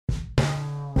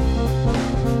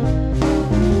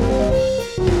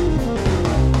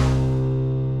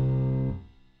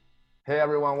Hey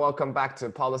everyone, welcome back to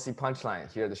Policy Punchline.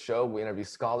 Here at the show, we interview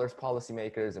scholars,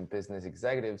 policymakers, and business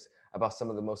executives about some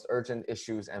of the most urgent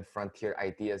issues and frontier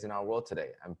ideas in our world today.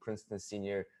 I'm Princeton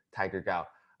senior Tiger Gao.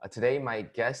 Today, my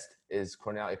guest is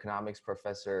Cornell economics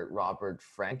professor Robert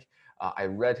Frank. I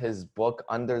read his book,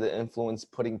 Under the Influence,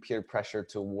 Putting Peer Pressure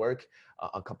to Work,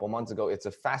 a couple months ago. It's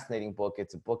a fascinating book.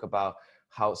 It's a book about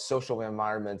how social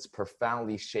environments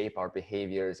profoundly shape our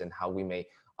behaviors and how we may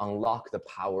unlock the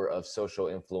power of social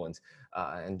influence.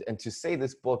 And to say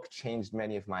this book changed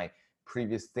many of my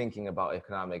previous thinking about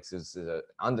economics is an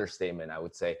understatement, I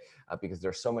would say, because there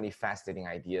are so many fascinating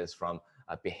ideas from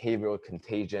behavioral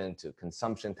contagion to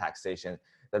consumption taxation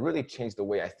that really changed the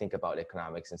way I think about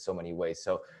economics in so many ways.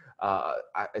 So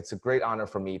it's a great honor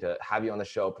for me to have you on the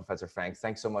show, Professor Frank.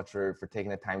 Thanks so much for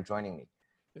taking the time joining me.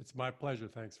 It's my pleasure.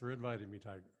 Thanks for inviting me,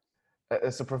 Tiger.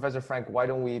 So Professor Frank, why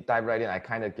don't we dive right in? I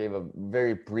kind of gave a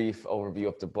very brief overview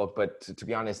of the book, but to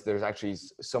be honest, there's actually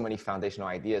so many foundational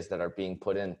ideas that are being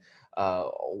put in.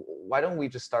 Why don't we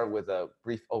just start with a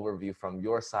brief overview from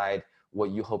your side,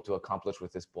 what you hope to accomplish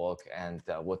with this book, and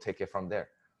we'll take it from there.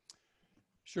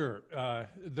 Sure.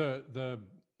 The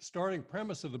starting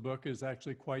premise of the book is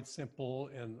actually quite simple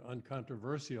and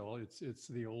uncontroversial. It's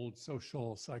the old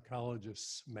social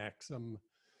psychologists' maxim.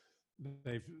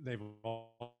 They've always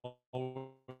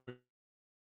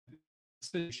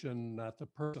station, not the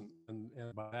person.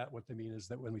 And by that, what they mean is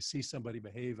that when we see somebody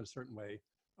behave a certain way,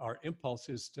 our impulse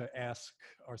is to ask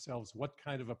ourselves, what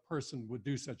kind of a person would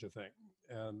do such a thing?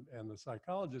 And the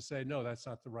psychologists say, no, that's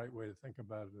not the right way to think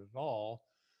about it at all.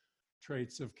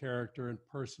 Traits of character and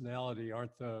personality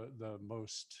aren't the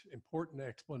most important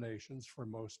explanations for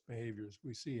most behaviors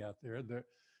we see out there.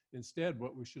 Instead,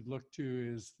 what we should look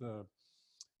to is the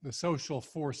social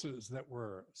forces that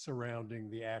were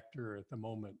surrounding the actor at the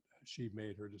moment she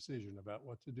made her decision about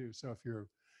what to do. So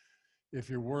if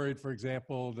you're worried, for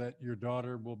example, that your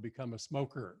daughter will become a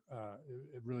smoker,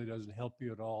 it really doesn't help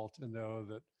you at all to know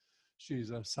that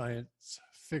she's a science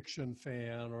fiction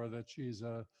fan, or that she's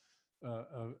a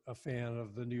fan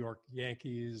of the New York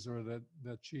Yankees, or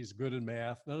that she's good in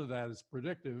math. None of that is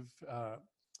predictive.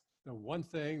 The one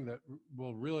thing that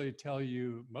will really tell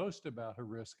you most about her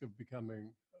risk of becoming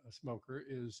a smoker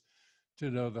is to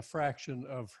know the fraction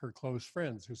of her close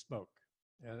friends who smoke.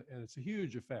 And it's a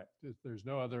huge effect. There's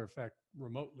no other effect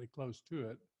remotely close to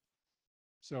it.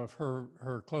 So if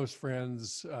her close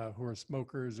friends who are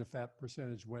smokers, if that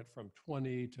percentage went from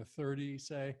 20 to 30,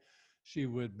 say, she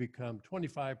would become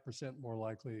 25% more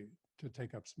likely to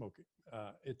take up smoking.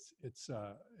 It's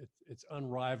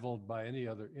unrivaled by any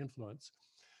other influence.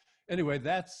 Anyway,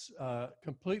 that's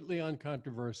completely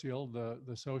uncontroversial.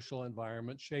 The social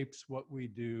environment shapes what we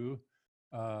do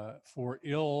for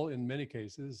ill in many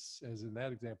cases, as in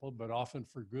that example, but often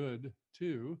for good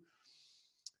too.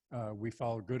 We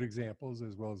follow good examples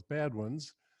as well as bad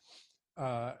ones.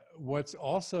 What's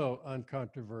also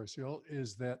uncontroversial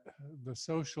is that the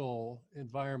social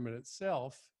environment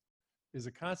itself is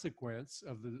a consequence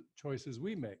of the choices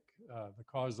we make. The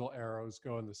causal arrows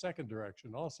go in the second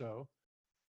direction also.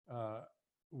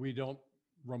 We don't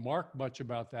remark much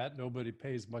about that. Nobody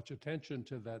pays much attention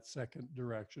to that second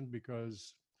direction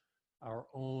because our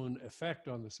own effect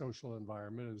on the social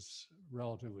environment is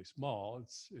relatively small.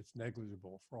 It's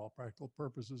negligible for all practical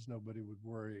purposes. Nobody would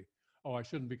worry, oh, I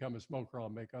shouldn't become a smoker, I'll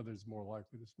make others more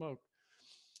likely to smoke.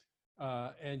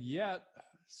 And yet,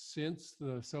 since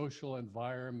the social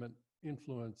environment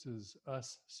influences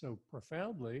us so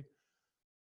profoundly,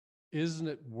 isn't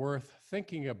it worth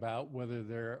thinking about whether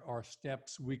there are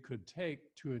steps we could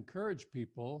take to encourage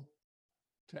people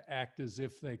to act as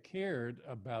if they cared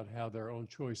about how their own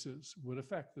choices would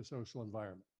affect the social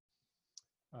environment?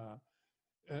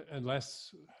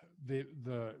 Unless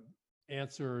the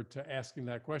answer to asking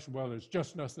that question, well, there's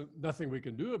just nothing we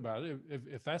can do about it.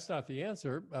 If that's not the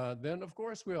answer, then of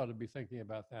course we ought to be thinking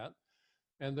about that.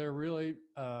 And there really,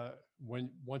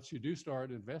 once you do start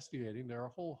investigating, there are a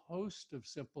whole host of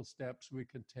simple steps we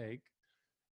can take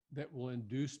that will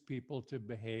induce people to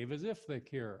behave as if they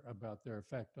care about their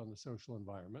effect on the social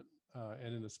environment.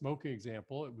 And in the smoking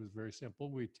example, it was very simple.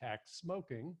 We taxed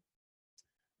smoking.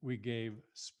 We gave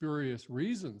spurious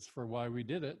reasons for why we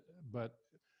did it, but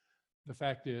the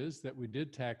fact is that we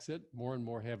did tax it more and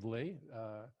more heavily.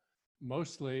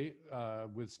 Mostly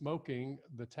with smoking,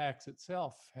 the tax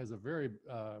itself has a very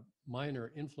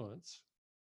minor influence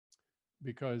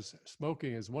because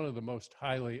smoking is one of the most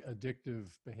highly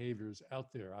addictive behaviors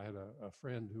out there. I had a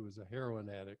friend who was a heroin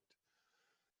addict.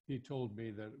 he told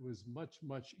me that it was much,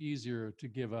 much easier to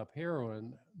give up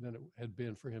heroin than it had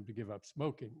been for him to give up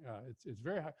smoking. It's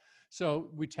very high. So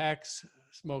we tax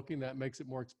smoking, that makes it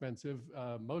more expensive.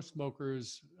 Most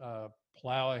smokers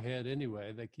plow ahead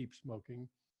anyway, they keep smoking.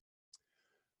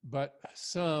 But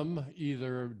some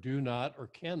either do not or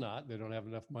cannot, they don't have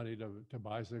enough money to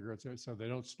buy cigarettes, so they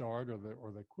don't start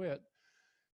or they quit.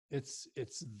 It's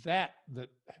that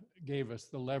gave us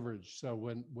the leverage. So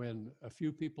when a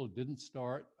few people didn't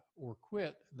start or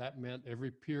quit, that meant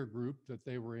every peer group that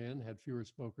they were in had fewer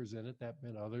smokers in it. That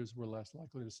meant others were less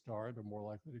likely to start or more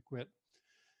likely to quit.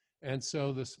 And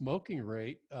so the smoking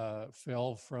rate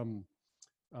fell from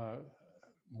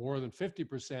more than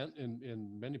 50%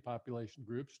 in many population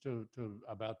groups to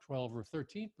about 12 or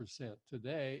 13%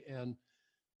 today. And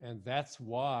that's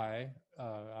why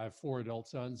I have 4 adult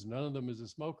sons. None of them is a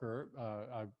smoker.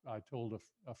 I told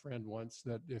a friend once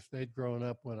that if they'd grown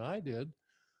up when I did,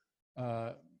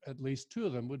 at least 2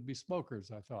 of them would be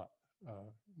smokers, I thought.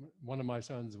 One of my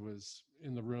sons was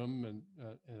in the room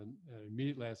and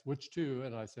immediately asked, which 2?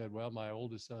 And I said, well, my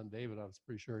oldest son, David, I was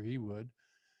pretty sure he would.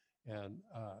 And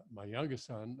my youngest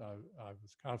son, I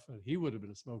was confident he would have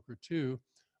been a smoker too.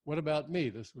 What about me?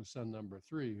 This was son number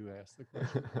 3 who asked the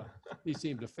question. He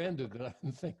seemed offended that I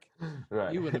didn't think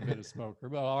he would have been a smoker.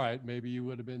 Well, all right, maybe you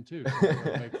would have been too. So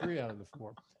we'll make 3 out of the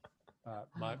 4.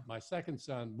 My second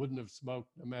son wouldn't have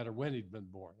smoked no matter when he'd been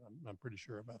born. I'm pretty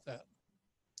sure about that.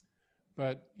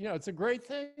 But, you know, it's a great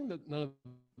thing that none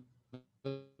of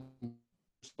them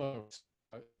smokes.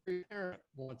 Every parent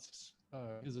wants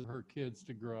his or her kids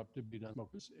to grow up to be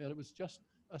non-smokers, and it was just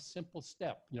a simple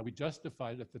step. You know, we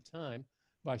justified it at the time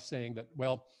by saying that,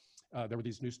 well, there were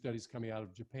these new studies coming out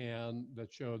of Japan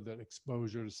that showed that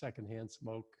exposure to secondhand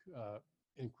smoke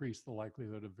increased the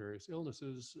likelihood of various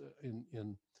illnesses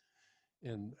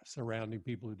in surrounding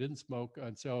people who didn't smoke.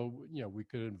 And so, you know, we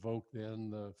could invoke then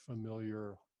the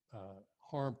familiar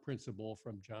harm principle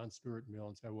from John Stuart Mill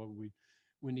and say, well,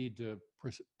 we need to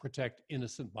protect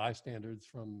innocent bystanders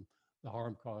from the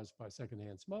harm caused by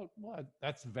secondhand smoke. Well,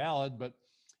 that's valid, but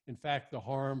in fact, the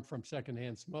harm from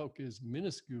secondhand smoke is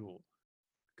minuscule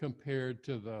compared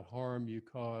to the harm you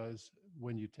cause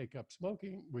when you take up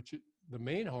smoking, which the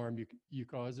main harm you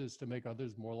cause is to make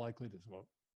others more likely to smoke.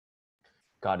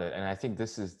 Got it. And I think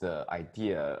this is the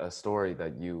idea, a story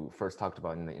that you first talked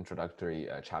about in the introductory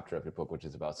chapter of your book, which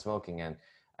is about smoking. And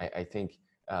I think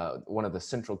one of the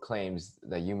central claims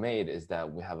that you made is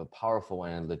that we have a powerful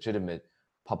and legitimate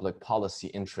public policy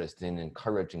interest in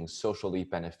encouraging socially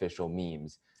beneficial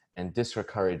memes and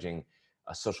discouraging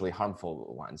socially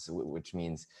harmful ones, which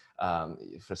means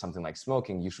for something like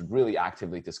smoking, you should really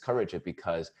actively discourage it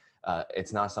because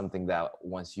it's not something that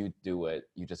once you do it,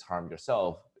 you just harm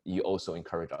yourself. You also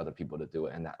encourage other people to do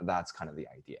it. And that's kind of the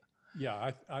idea.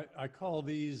 Yeah, I call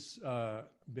these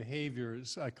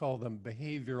behaviors, I call them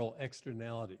behavioral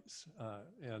externalities.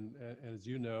 And as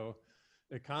you know,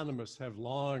 economists have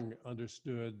long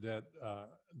understood that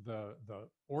the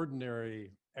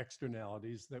ordinary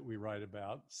externalities that we write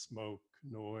about, smoke,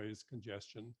 noise,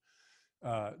 congestion,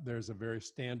 there's a very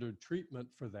standard treatment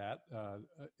for that.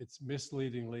 It's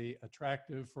misleadingly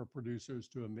attractive for producers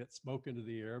to emit smoke into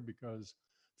the air because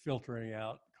filtering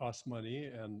out costs money,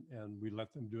 and we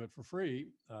let them do it for free.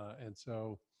 And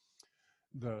so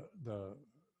the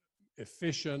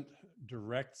efficient,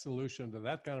 direct solution to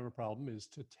that kind of a problem is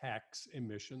to tax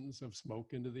emissions of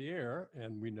smoke into the air.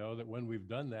 And we know that when we've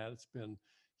done that, it's been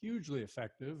hugely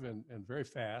effective and very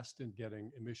fast in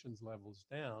getting emissions levels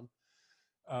down.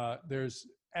 There's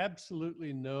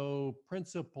absolutely no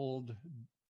principled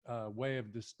way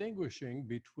of distinguishing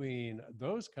between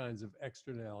those kinds of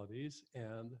externalities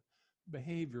and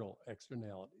behavioral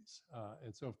externalities.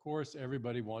 And so, of course,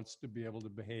 everybody wants to be able to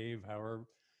behave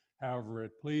however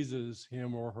it pleases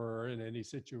him or her in any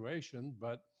situation.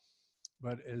 But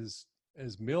as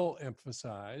Mill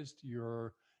emphasized,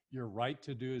 your right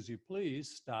to do as you please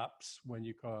stops when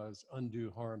you cause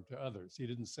undue harm to others. He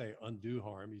didn't say undue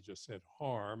harm, he just said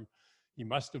harm. He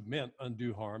must have meant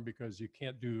undue harm because you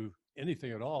can't do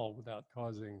anything at all without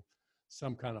causing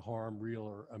some kind of harm, real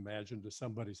or imagined, to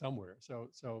somebody somewhere.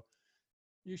 So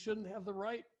you shouldn't have the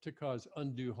right to cause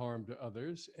undue harm to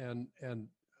others. And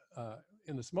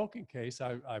in the smoking case,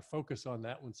 I focus on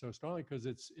that one so strongly because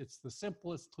it's the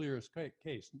simplest, clearest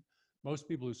case. Most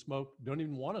people who smoke don't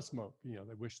even want to smoke. You know,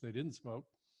 they wish they didn't smoke.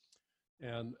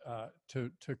 And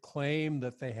to claim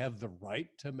that they have the right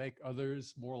to make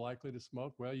others more likely to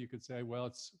smoke, well, you could say, well,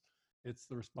 it's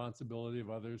the responsibility of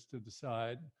others to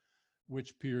decide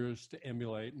which peers to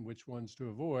emulate and which ones to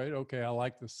avoid. Okay, I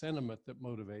like the sentiment that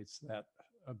motivates that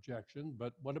objection.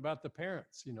 But what about the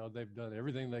parents? You know, they've done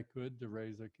everything they could to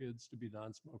raise their kids to be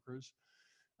non-smokers.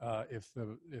 If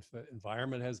the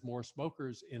environment has more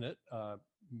smokers in it,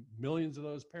 millions of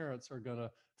those parents are going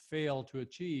to fail to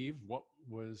achieve what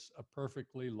was a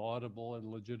perfectly laudable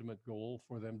and legitimate goal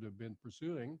for them to have been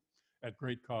pursuing at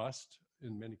great cost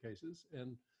in many cases.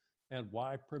 And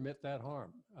why permit that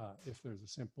harm if there's a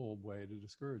simple way to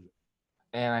discourage it?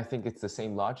 And I think it's the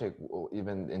same logic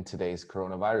even in today's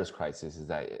coronavirus crisis, is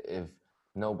that if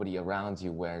nobody around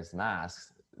you wears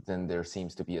masks, then there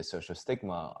seems to be a social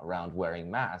stigma around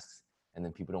wearing masks, and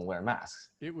then people don't wear masks.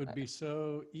 It would be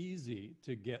so easy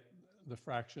to get the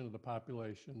fraction of the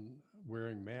population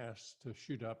wearing masks to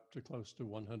shoot up to close to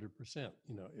 100%.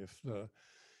 You know,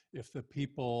 if the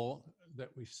people that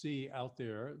we see out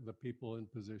there, the people in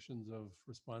positions of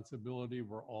responsibility,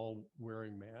 were all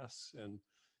wearing masks and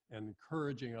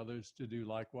encouraging others to do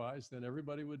likewise, then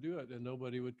everybody would do it and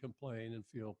nobody would complain and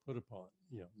feel put upon.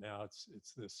 You know, now it's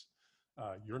this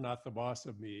you're not the boss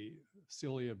of me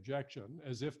silly objection,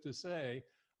 as if to say,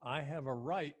 I have a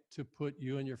right to put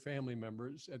you and your family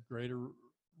members at greater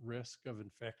risk of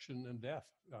infection and death.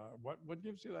 What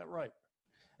gives you that right?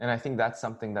 And I think that's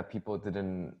something that people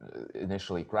didn't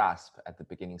initially grasp at the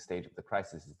beginning stage of the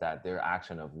crisis, is that their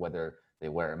action of whether they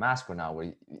wear a mask or not,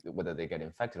 whether they get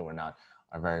infected or not,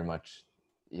 are very much,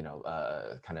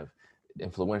 kind of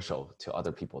influential to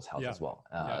other people's health as well.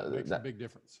 It makes a big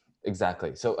difference.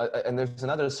 Exactly. So, and there's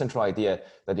another central idea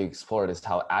that you explored, is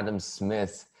how Adam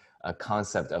Smith's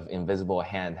concept of invisible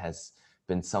hand has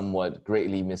been somewhat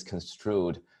greatly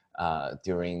misconstrued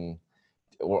during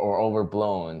or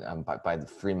overblown by the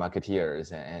free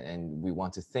marketeers. And we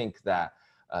want to think that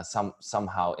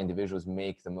somehow individuals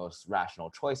make the most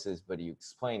rational choices, but you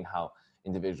explain how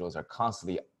individuals are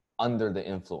constantly under the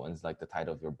influence, like the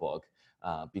title of your book,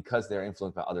 because they're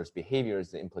influenced by others'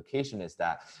 behaviors. The implication is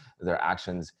that their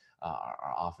actions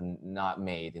are often not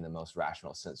made in the most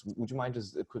rational sense. Would you mind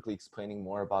just quickly explaining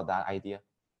more about that idea?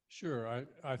 Sure.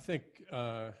 I think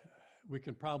we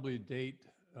can probably date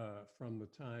from the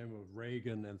time of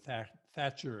Reagan and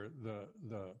Thatcher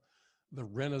the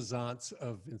renaissance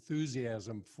of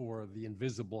enthusiasm for the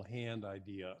invisible hand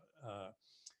idea.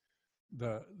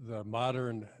 The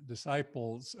modern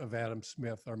disciples of Adam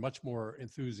Smith are much more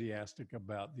enthusiastic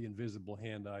about the invisible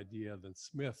hand idea than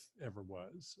Smith ever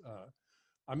was.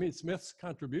 I mean, Smith's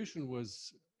contribution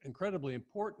was incredibly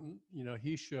important. You know,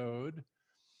 he showed,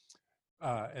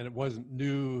 and it wasn't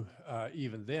new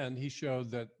even then, he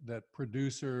showed that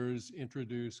producers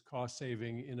introduce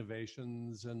cost-saving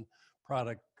innovations and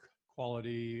product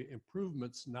quality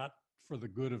improvements, not for the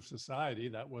good of society.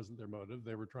 That wasn't their motive.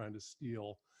 They were trying to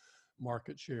steal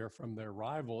market share from their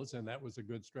rivals, and that was a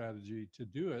good strategy to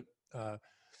do it.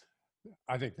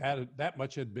 I think that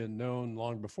much had been known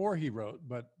long before he wrote,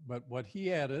 but what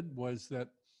he added was that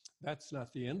that's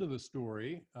not the end of the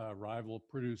story. Rival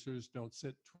producers don't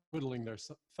sit twiddling their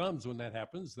thumbs when that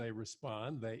happens. They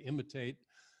respond, they imitate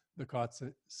the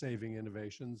cost-saving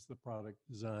innovations, the product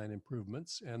design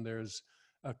improvements, and there's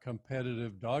a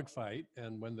competitive dogfight.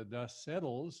 And when the dust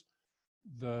settles,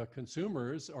 the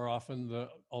consumers are often the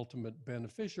ultimate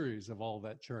beneficiaries of all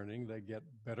that churning. They get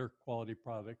better quality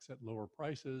products at lower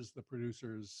prices. The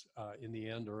producers, in the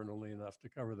end, earn only enough to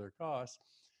cover their costs.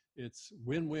 It's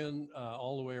win-win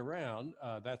all the way around.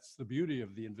 That's the beauty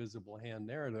of the invisible hand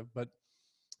narrative. But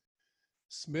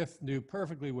Smith knew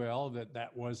perfectly well that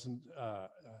that wasn't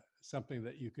something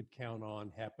that you could count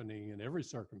on happening in every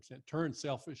circumstance. Turn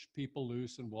selfish people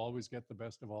loose and we'll always get the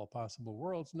best of all possible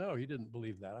worlds. No, he didn't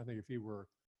believe that. I think if he were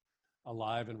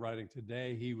alive and writing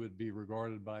today, he would be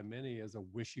regarded by many as a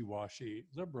wishy-washy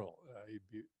liberal. He'd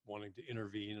be wanting to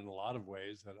intervene in a lot of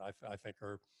ways that I think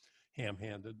are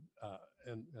ham-handed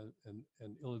and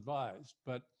ill-advised.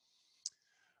 But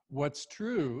what's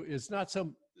true is not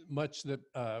so much that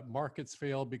markets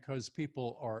fail because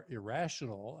people are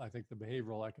irrational. I think the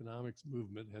behavioral economics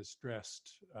movement has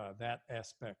stressed that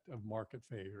aspect of market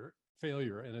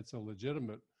failure, and it's a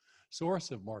legitimate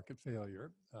source of market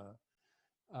failure.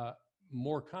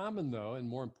 More common, though, and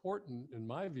more important in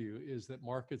my view, is that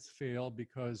markets fail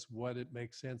because what it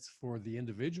makes sense for the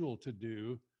individual to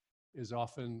do is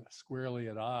often squarely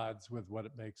at odds with what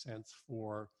it makes sense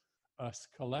for us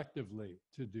collectively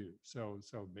to do. So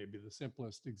maybe the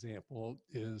simplest example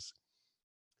is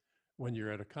when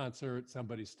you're at a concert,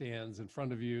 somebody stands in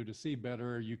front of you to see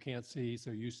better, you can't see,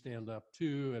 so you stand up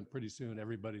too, and pretty soon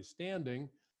everybody's standing,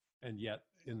 and yet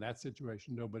in that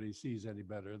situation, nobody sees any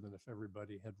better than if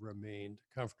everybody had remained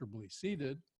comfortably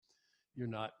seated. You're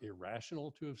not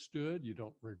irrational to have stood. You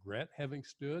don't regret having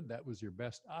stood. That was your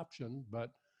best option,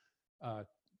 but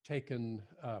taken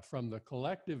from the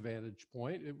collective vantage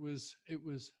point, it was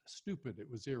stupid. It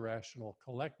was irrational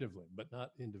collectively, but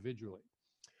not individually.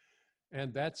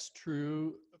 And that's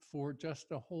true for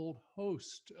just a whole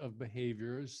host of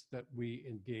behaviors that we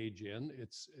engage in.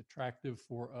 It's attractive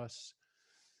for us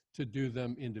to do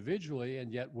them individually,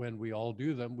 and yet when we all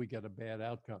do them, we get a bad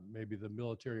outcome. Maybe the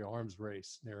military arms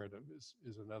race narrative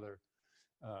is another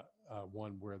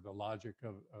one where the logic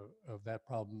of that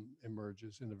problem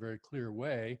emerges in a very clear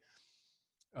way.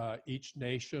 Each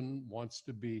nation wants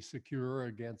to be secure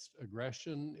against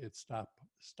aggression. It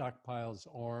stockpiles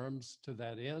arms to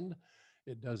that end.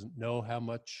 It doesn't know how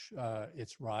much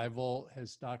its rival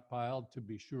has stockpiled. To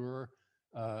be sure,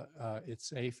 it's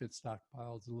safe. It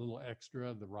stockpiles a little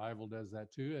extra. The rival does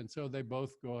that too. And so they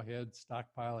both go ahead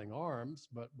stockpiling arms.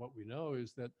 But what we know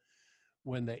is that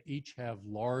when they each have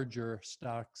larger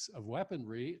stocks of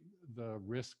weaponry, the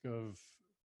risk of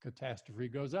catastrophe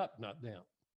goes up, not down.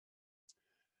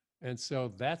 And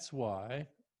so that's why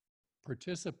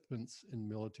participants in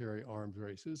military arms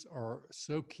races are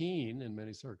so keen in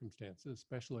many circumstances,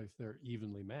 especially if they're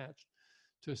evenly matched,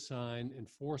 to sign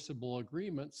enforceable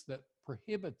agreements that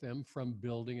prohibit them from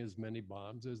building as many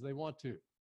bombs as they want to.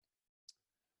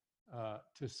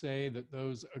 To say that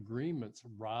those agreements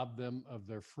rob them of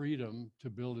their freedom to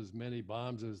build as many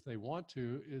bombs as they want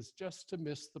to is just to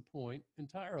miss the point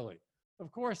entirely.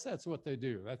 Of course, that's what they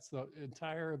do. That's the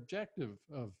entire objective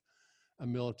of a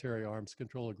military arms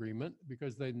control agreement,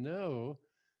 because they know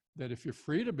that if you're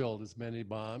free to build as many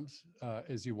bombs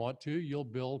as you want to, you'll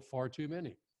build far too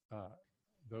many.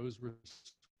 Those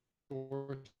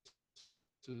resources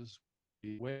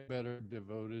be way better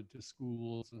devoted to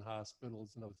schools and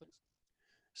hospitals and other things.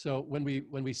 So when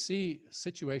we see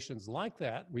situations like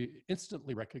that, we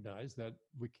instantly recognize that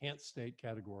we can't state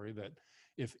category that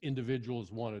if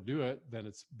individuals want to do it, then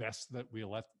it's best that we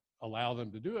allow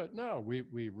them to do it. No,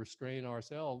 we restrain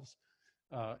ourselves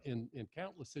in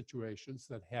countless situations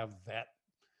that have that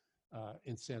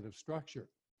incentive structure.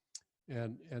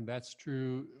 And that's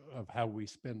true of how we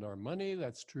spend our money.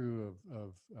 That's true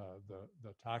of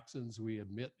the toxins we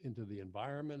emit into the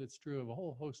environment. It's true of a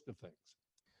whole host of things.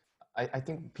 I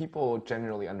think people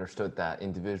generally understood that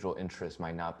individual interests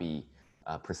might not be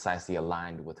precisely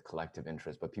aligned with collective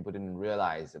interests, but people didn't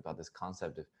realize about this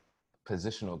concept of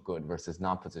positional good versus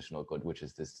non-positional good, which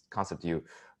is this concept you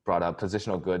brought up.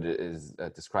 Positional good is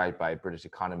described by British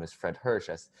economist Fred Hirsch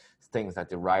as things that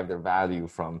derive their value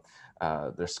from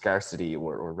their scarcity,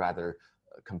 or rather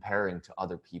comparing to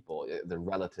other people, the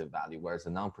relative value, whereas the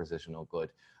non-positional good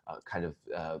kind of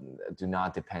do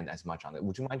not depend as much on it.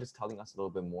 Would you mind just telling us a little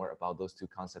bit more about those two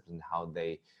concepts and how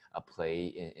they play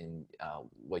in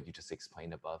what you just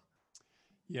explained above?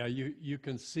 Yeah, you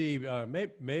can see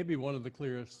maybe one of the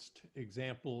clearest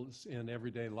examples in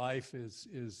everyday life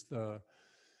is the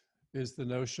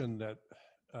notion that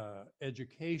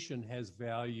education has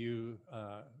value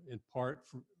in part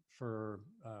for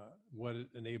what it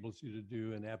enables you to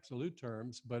do in absolute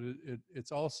terms, but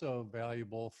it's also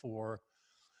valuable for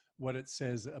what it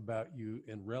says about you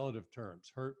in relative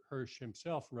terms. Hirsch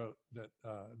himself wrote that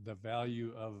the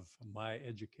value of my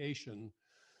education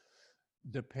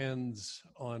depends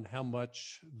on how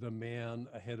much the man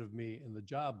ahead of me in the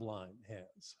job line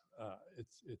has.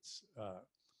 It's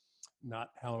not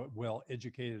how well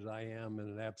educated I am in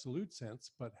an absolute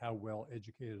sense, but how well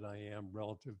educated I am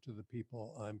relative to the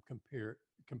people I'm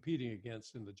competing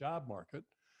against in the job market.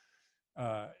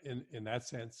 In that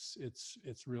sense,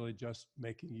 it's really just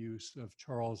making use of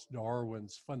Charles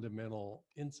Darwin's fundamental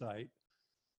insight,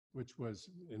 which was,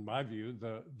 in my view,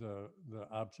 the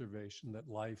observation that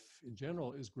life in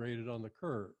general is graded on the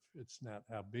curve. It's not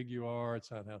how big you are,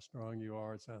 it's not how strong you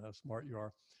are, it's not how smart you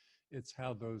are. It's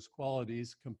how those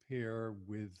qualities compare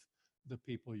with the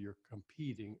people you're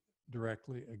competing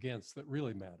directly against that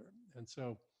really matter. And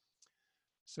so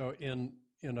in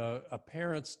a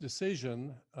parent's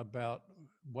decision about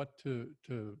what to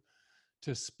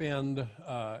spend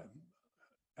out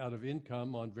of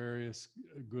income on various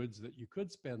goods that you could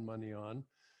spend money on,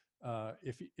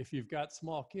 if you've got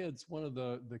small kids, one of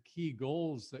the key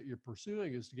goals that you're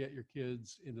pursuing is to get your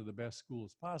kids into the best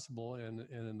schools possible. And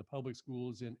in the public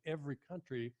schools in every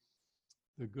country,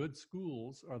 the good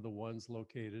schools are the ones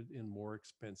located in more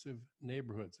expensive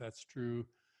neighborhoods. That's true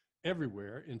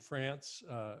everywhere. In France,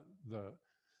 the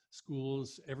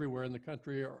schools everywhere in the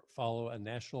country follow a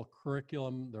national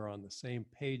curriculum. They're on the same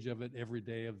page of it every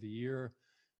day of the year.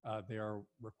 They are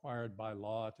required by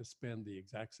law to spend the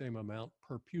exact same amount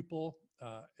per pupil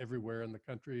everywhere in the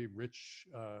country, rich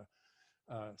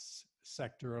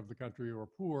sector of the country or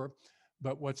poor.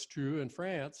 But what's true in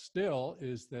France still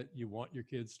is that you want your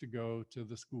kids to go to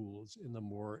the schools in the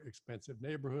more expensive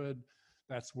neighborhood.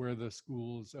 That's where the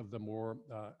schools of the more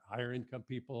higher income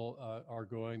people are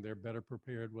going. They're better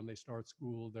prepared when they start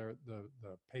school. The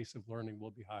pace of learning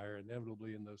will be higher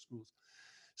inevitably in those schools.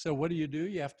 So what do?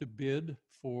 You have to bid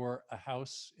for a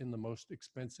house in the most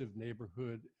expensive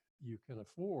neighborhood you can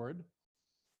afford.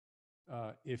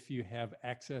 If you have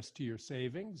access to your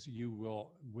savings, you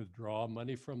will withdraw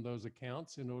money from those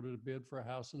accounts in order to bid for a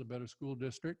house in a better school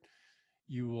district.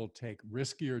 You will take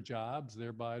riskier jobs,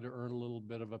 thereby to earn a little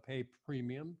bit of a pay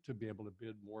premium to be able to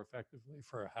bid more effectively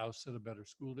for a house in a better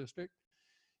school district.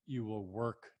 You will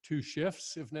work 2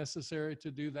 shifts if necessary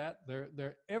to do that.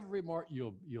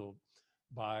 You'll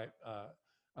buy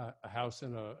a house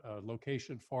in a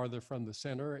location farther from the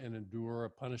center and endure a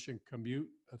punishing commute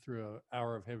through an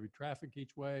hour of heavy traffic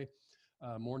each way,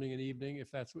 morning and evening.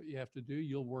 If that's what you have to do,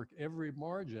 you'll work every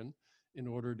margin in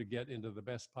order to get into the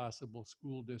best possible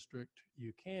school district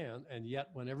you can. And yet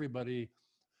when everybody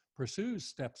pursues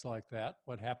steps like that,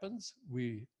 what happens?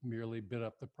 We merely bid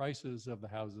up the prices of the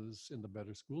houses in the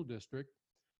better school district.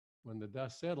 When the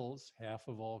dust settles, half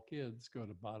of all kids go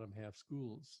to bottom half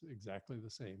schools, exactly the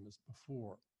same as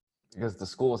before. Because the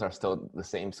schools are still the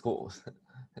same schools.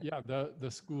 Yeah, the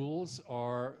schools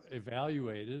are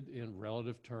evaluated in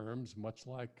relative terms, much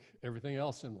like everything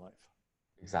else in life.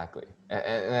 Exactly.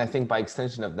 And I think by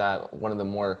extension of that, one of the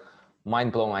more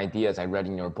mind-blowing ideas I read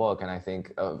in your book, and I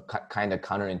think kind of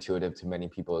counterintuitive to many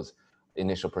people's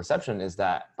initial perception, is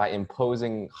that by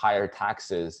imposing higher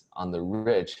taxes on the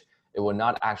rich, it will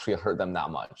not actually hurt them that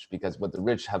much, because what the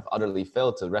rich have utterly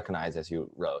failed to recognize, as you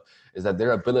wrote, is that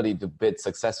their ability to bid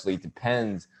successfully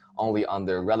depends only on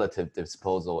their relative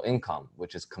disposable income,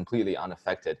 which is completely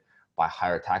unaffected by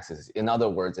higher taxes. In other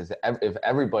words, if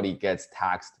everybody gets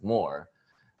taxed more,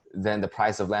 then the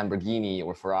price of Lamborghini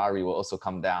or Ferrari will also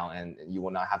come down, and you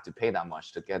will not have to pay that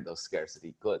much to get those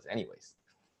scarcity goods anyways.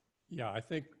 Yeah, I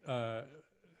think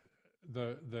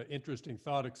the interesting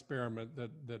thought experiment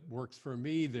that works for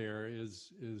me there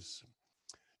is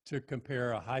to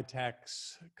compare a high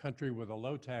tax country with a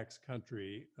low tax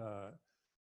country.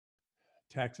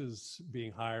 Taxes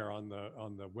being higher on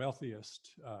the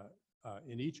wealthiest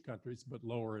in each country, but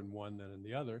lower in one than in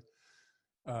the other.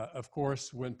 Of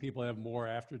course, when people have more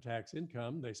after-tax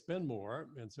income, they spend more.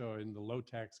 And so in the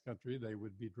low-tax country, they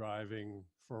would be driving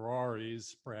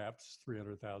Ferraris, perhaps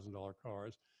 $300,000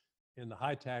 cars. In the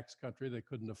high-tax country, they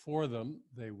couldn't afford them.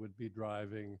 They would be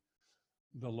driving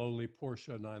the lowly Porsche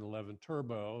 911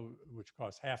 Turbo, which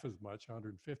costs half as much,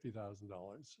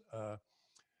 $150,000.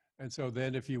 And so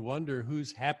then if you wonder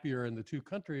who's happier in the two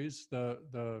countries,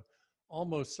 the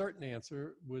almost certain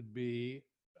answer would be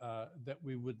that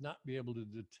we would not be able to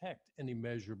detect any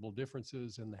measurable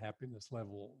differences in the happiness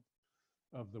level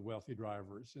of the wealthy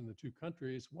drivers in the two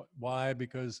countries. Why?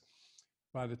 Because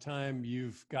by the time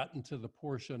you've gotten to the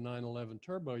Porsche 911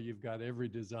 Turbo, you've got every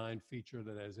design feature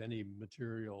that has any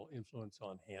material influence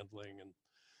on handling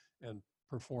and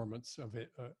performance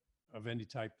of any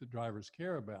type that drivers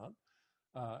care about.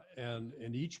 And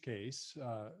in each case,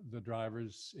 the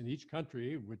drivers in each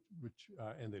country,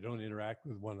 and they don't interact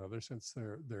with one another since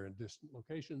they're in distant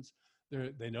locations,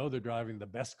 they know they're driving the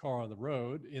best car on the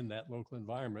road in that local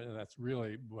environment, and that's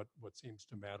really what seems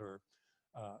to matter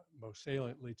most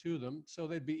saliently to them. So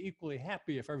they'd be equally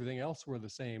happy if everything else were the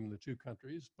same in the two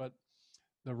countries, but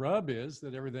the rub is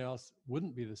that everything else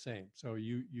wouldn't be the same. So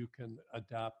you can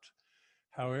adopt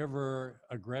however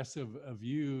aggressive a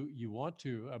view you want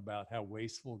to about how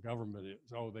wasteful government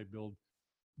is. Oh, they build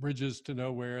bridges to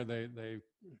nowhere. They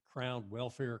crown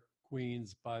welfare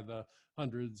queens by the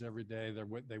hundreds every day.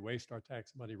 They waste our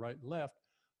tax money right and left.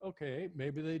 Okay,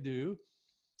 maybe they do.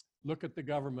 Look at the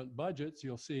government budgets.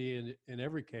 You'll see in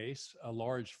every case, a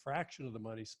large fraction of the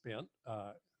money spent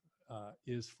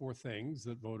is for things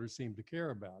that voters seem to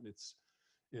care about. It's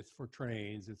for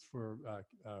trains, it's for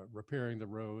repairing the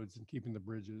roads and keeping the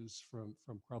bridges from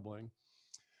crumbling.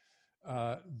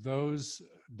 Those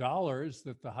dollars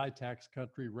that the high tax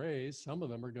country raised, some of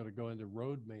them are going to go into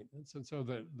road maintenance. And so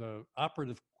the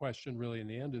operative question really in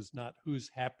the end is not who's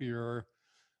happier,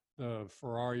 the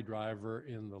Ferrari driver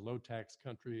in the low tax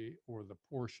country or the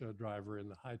Porsche driver in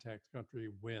the high tax country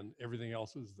when everything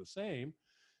else is the same.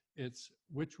 It's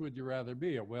which would you rather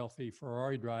be, a wealthy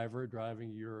Ferrari driver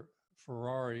driving your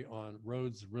Ferrari on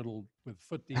roads riddled with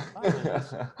foot-deep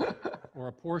potholes, or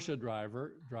a Porsche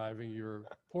driver driving your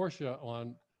Porsche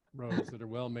on roads that are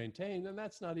well maintained? And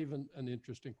that's not even an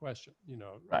interesting question. You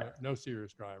know, right. No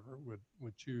serious driver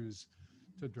would choose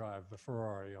to drive the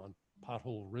Ferrari on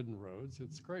pothole-ridden roads.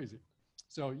 It's crazy.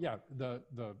 So yeah,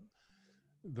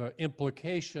 the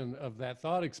implication of that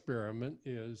thought experiment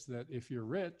is that if you're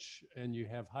rich and you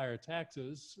have higher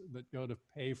taxes that go to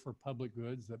pay for public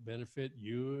goods that benefit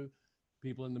you,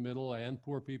 people in the middle, and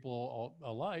poor people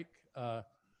alike,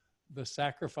 the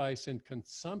sacrifice in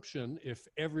consumption, if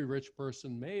every rich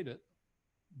person made it,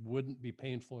 wouldn't be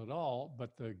painful at all,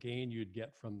 but the gain you'd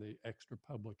get from the extra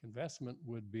public investment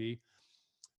would be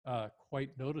quite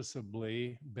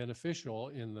noticeably beneficial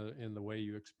in the way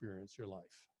you experience your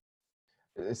life.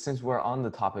 Since we're on the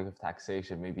topic of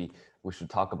taxation, maybe we should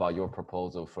talk about your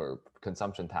proposal for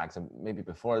consumption tax. And maybe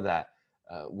before that,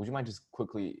 would you mind just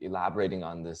quickly elaborating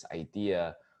on this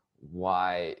idea,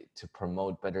 why to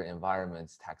promote better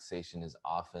environments, taxation is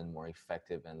often more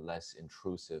effective and less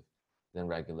intrusive than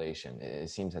regulation? It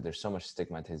seems that there's so much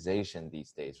stigmatization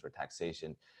these days for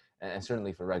taxation, and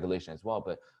certainly for regulation as well.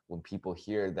 But when people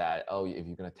hear that, oh, if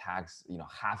you're going to tax,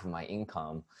 half of my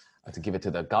income to give it to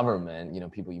the government,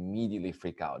 people immediately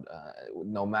freak out.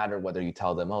 No matter whether you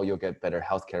tell them, oh, you'll get better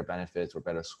healthcare benefits or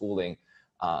better schooling,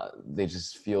 they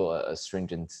just feel a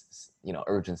stringent,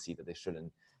 urgency that they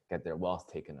shouldn't get their wealth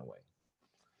taken away.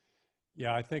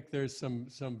 Yeah, I think there's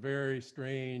some very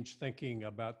strange thinking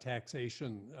about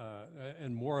taxation,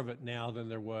 and more of it now than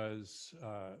there was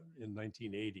in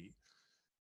 1980.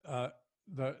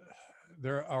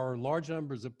 There are large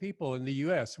numbers of people in the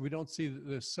US. We don't see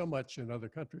this so much in other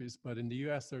countries, but in the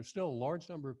US, there's still a large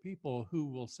number of people who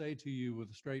will say to you with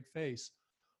a straight face,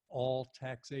 all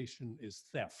taxation is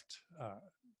theft.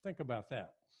 Think about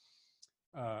that.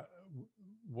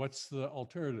 What's the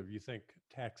alternative? You think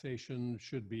taxation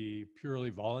should be purely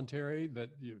voluntary, that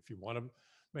if you want to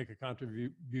make a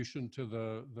contribution to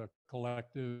the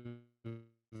collective,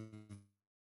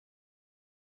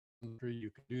 you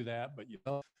can do that, but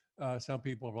some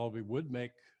people probably would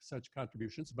make such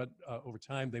contributions, but over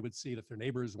time they would see that their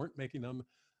neighbors weren't making them.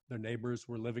 Their neighbors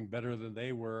were living better than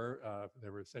they were. They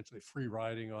were essentially free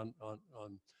riding on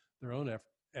their own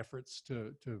efforts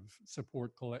to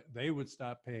support they would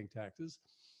stop paying taxes.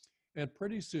 And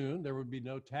pretty soon there would be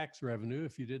no tax revenue.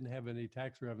 If you didn't have any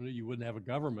tax revenue, you wouldn't have a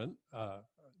government.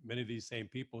 Many of these same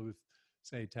people who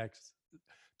say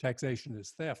taxation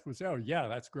is theft would say, oh yeah,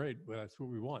 that's great. Well, that's what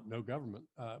we want, no government.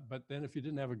 But then if you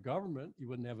didn't have a government, you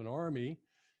wouldn't have an army.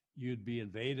 You'd be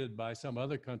invaded by some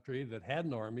other country that had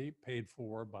an army paid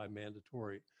for by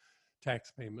mandatory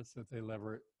tax payments that they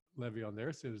levy on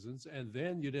their citizens. And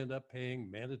then you'd end up paying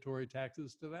mandatory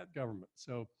taxes to that government.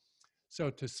 So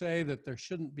to say that there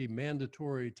shouldn't be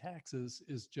mandatory taxes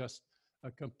is just a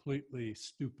completely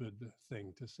stupid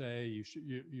thing to say.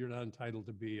 You're not entitled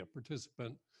to be a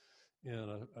participant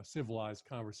in a civilized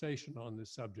conversation on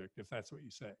this subject, if that's what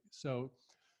you say. So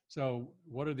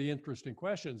what are the interesting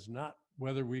questions? Not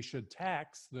whether we should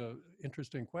tax. The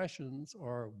interesting questions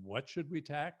are, what should we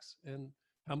tax and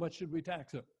how much should we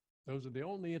tax it? Those are the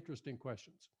only interesting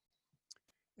questions.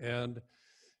 And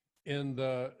in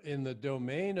the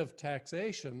domain of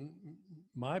taxation,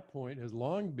 my point has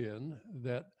long been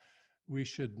that we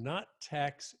should not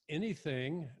tax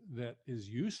anything that is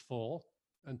useful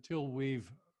until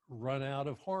we've run out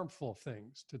of harmful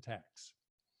things to tax.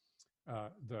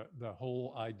 The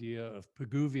whole idea of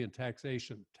Pigouvian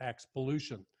taxation, tax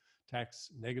pollution, tax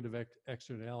negative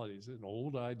externalities, an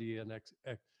old idea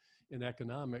in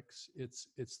economics. It's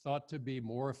thought to be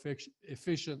more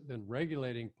efficient than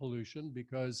regulating pollution,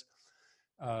 because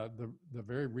the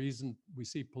very reason we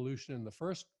see pollution in the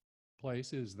first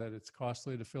place is that it's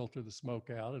costly to filter the smoke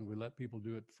out, and we let people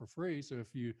do it for free. So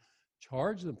if you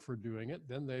charge them for doing it,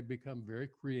 then they become very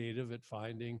creative at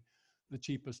finding the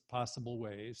cheapest possible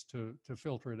ways to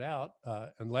filter it out,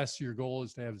 unless your goal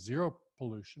is to have zero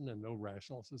pollution, and no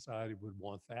rational society would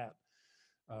want that.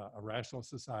 A rational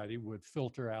society would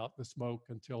filter out the smoke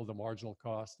until the marginal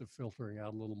cost of filtering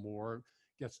out a little more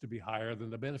gets to be higher than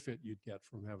the benefit you'd get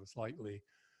from having a slightly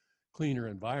cleaner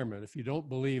environment. If you don't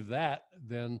believe that,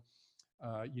 then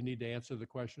you need to answer the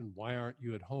question, why aren't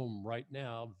you at home right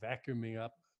now vacuuming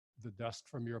up the dust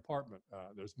from your apartment?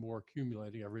 There's more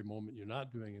accumulating every moment you're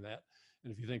not doing that.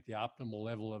 And if you think the optimal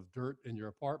level of dirt in your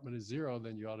apartment is zero,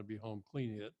 then you ought to be home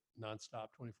cleaning it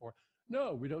nonstop 24.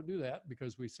 No, we don't do that,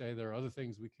 because we say there are other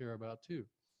things we care about too.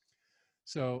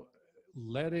 So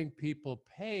letting people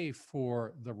pay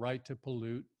for the right to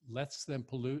pollute lets them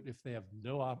pollute if they have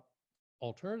no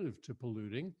alternative to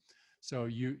polluting. So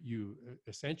you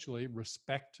essentially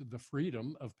respect the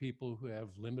freedom of people who have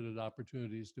limited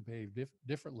opportunities to behave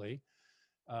differently.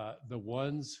 The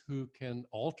ones who can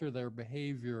alter their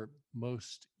behavior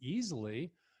most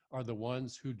easily are the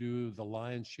ones who do the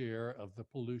lion's share of the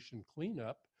pollution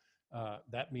cleanup.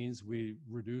 That means we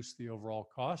reduce the overall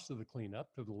cost of the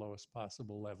cleanup to the lowest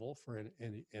possible level for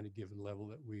any given level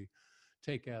that we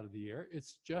take out of the air.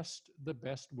 It's just the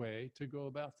best way to go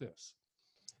about this.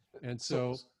 And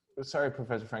so sorry,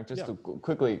 Professor Frank, just yeah. to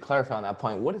quickly clarify on that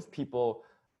point, what if people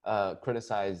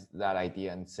criticize that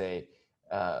idea and say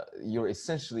you're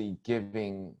essentially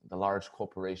giving the large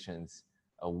corporations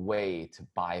a way to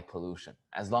buy pollution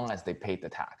as long as they paid the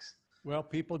tax? Well,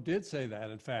 people did say that.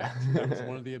 In fact, that was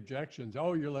one of the objections.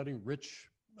 Oh, you're letting rich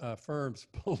firms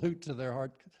pollute to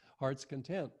their heart's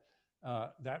content.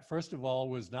 That, first of all,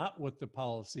 was not what the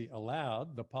policy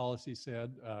allowed. The policy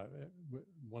said,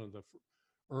 one of the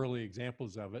early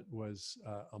examples of it was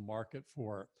a market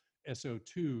for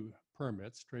SO2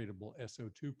 permits, tradable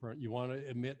SO2 permit. You want to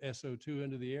emit SO2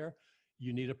 into the air?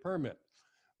 You need a permit.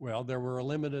 Well, there were a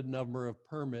limited number of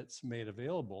permits made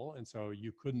available, and so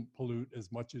you couldn't pollute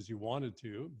as much as you wanted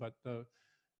to. But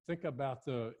think about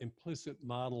the implicit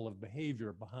model of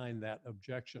behavior behind that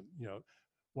objection. You know,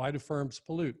 why do firms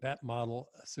pollute? That model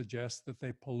suggests that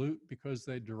they pollute because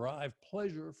they derive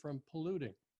pleasure from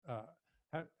polluting.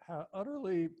 How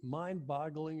utterly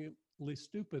mind-bogglingly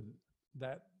stupid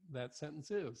that sentence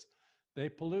is. They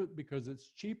pollute because it's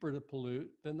cheaper to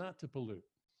pollute than not to pollute.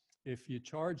 If you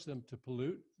charge them to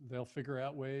pollute, they'll figure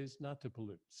out ways not to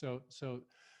pollute. So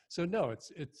no,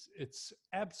 it's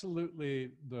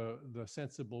absolutely the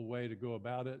sensible way to go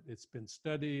about it. It's been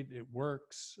studied. It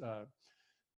works.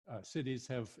 Cities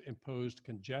have imposed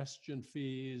congestion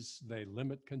fees. They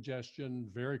limit congestion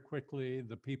very quickly.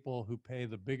 The people who pay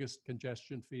the biggest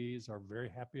congestion fees are very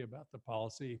happy about the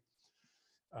policy.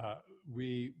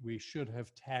 We should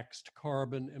have taxed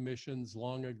carbon emissions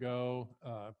long ago.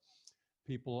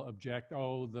 People object,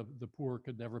 oh, the poor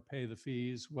could never pay the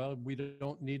fees. Well, we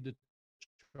don't need to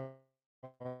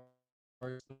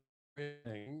charge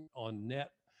on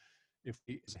net. If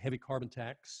it's a heavy carbon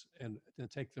tax and then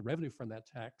take the revenue from that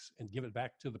tax and give it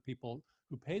back to the people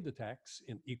who paid the tax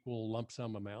in equal lump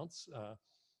sum amounts,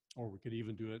 or we could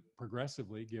even do it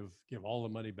progressively, give all the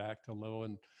money back to low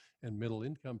and middle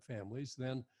income families,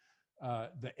 then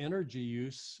the energy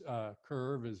use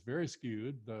curve is very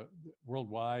skewed. The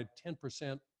worldwide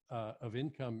 10% of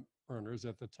income earners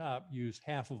at the top use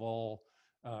half of all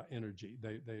energy.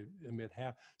 They emit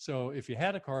half. So if you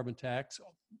had a carbon tax,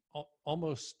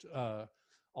 almost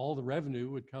all the revenue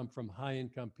would come from high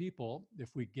income people.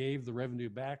 If we gave the revenue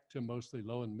back to mostly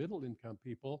low and middle income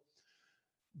people,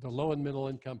 the low and middle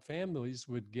income families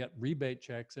would get rebate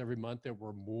checks every month that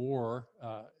were more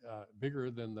bigger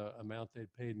than the amount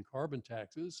they'd paid in carbon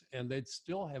taxes, and they'd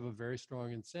still have a very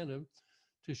strong incentive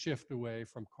to shift away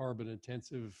from carbon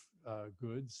intensive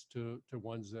goods to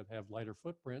ones that have lighter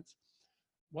footprints.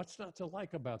 What's not to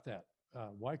like about that?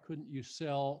 Why couldn't you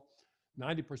sell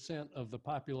 90% of the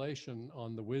population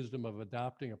on the wisdom of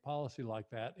adopting a policy like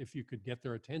that if you could get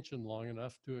their attention long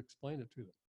enough to explain it to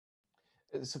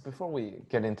them? So before we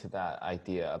get into that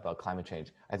idea about climate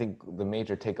change, I think the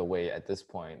major takeaway at this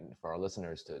point for our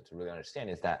listeners to really understand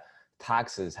is that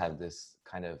taxes have this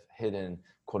kind of hidden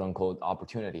quote unquote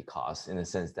opportunity cost, in the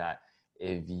sense that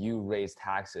if you raise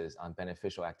taxes on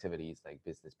beneficial activities like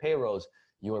business payrolls,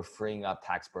 you are freeing up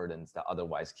tax burdens that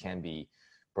otherwise can be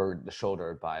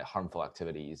shouldered by harmful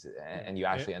activities, and you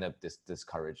actually end up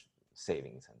discourage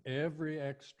savings. Every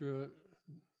extra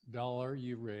dollar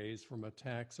you raise from a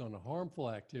tax on a harmful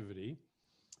activity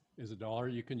is a dollar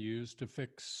you can use to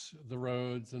fix the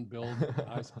roads and build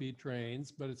high-speed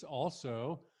trains, but it's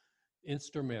also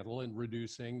instrumental in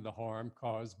reducing the harm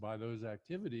caused by those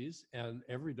activities. And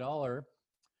every dollar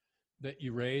that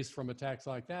you raise from a tax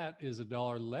like that is a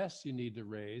dollar less you need to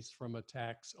raise from a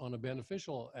tax on a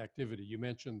beneficial activity. You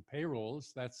mentioned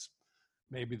payrolls. That's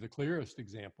maybe the clearest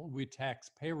example. We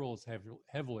tax payrolls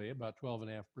heavily, about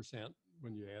 12.5%.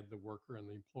 When you add the worker and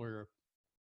the employer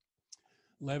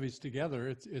levies together,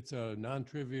 it's a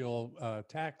non-trivial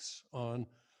tax on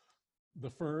the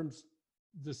firm's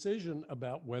decision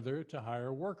about whether to hire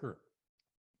a worker.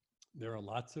 There are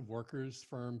lots of workers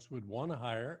firms would want to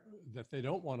hire that they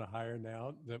don't want to hire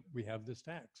now that we have this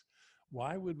tax.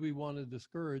 Why would we want to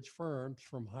discourage firms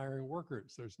from hiring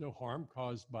workers? There's no harm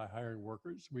caused by hiring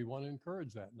workers. We want to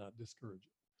encourage that, not discourage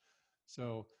it.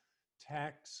 So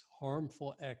tax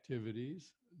harmful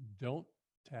activities, don't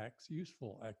tax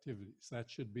useful activities. That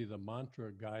should be the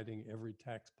mantra guiding every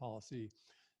tax policy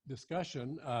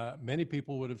discussion. Many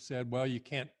people would have said, well, you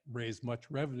can't raise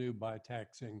much revenue by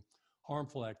taxing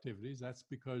harmful activities. That's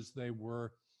because they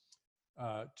were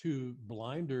too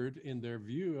blindered in their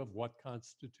view of what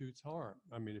constitutes harm.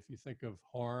 I mean, if you think of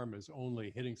harm as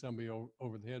only hitting somebody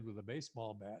over the head with a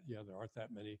baseball bat, yeah, there aren't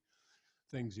that many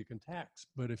things you can tax.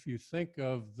 But if you think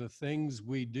of the things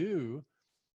we do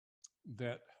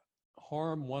that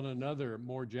harm one another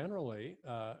more generally,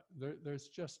 there's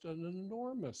just an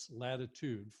enormous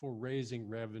latitude for raising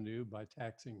revenue by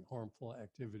taxing harmful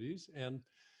activities. And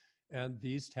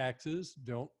these taxes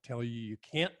don't tell you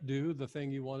can't do the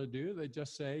thing you want to do. They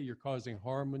just say you're causing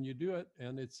harm when you do it.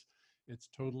 And it's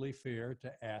totally fair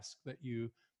to ask that you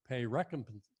pay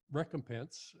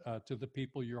recompense to the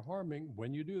people you're harming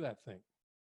when you do that thing.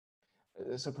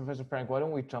 So Professor Frank, why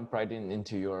don't we jump right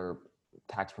into your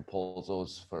tax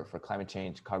proposals for climate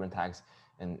change, carbon tax,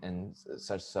 and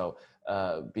such. So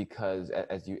because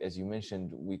as you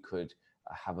mentioned, we could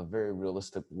have a very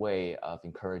realistic way of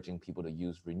encouraging people to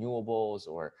use renewables,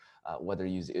 or whether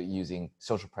using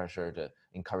social pressure to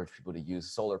encourage people to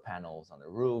use solar panels on their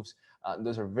roofs.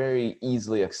 Those are very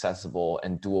easily accessible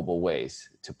and doable ways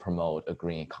to promote a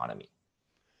green economy.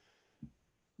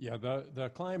 Yeah,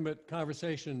 the climate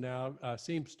conversation now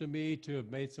seems to me to have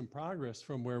made some progress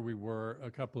from where we were a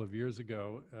couple of years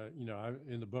ago.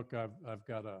 In the book, I've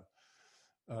got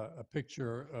a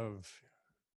picture of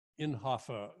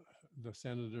Inhofe, the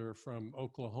senator from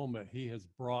Oklahoma. He has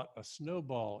brought a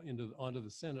snowball onto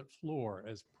the Senate floor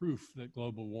as proof that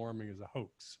global warming is a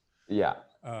hoax. Yeah.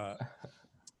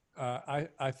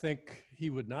 I think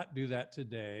he would not do that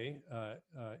today.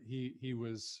 He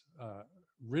was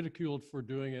ridiculed for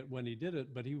doing it when he did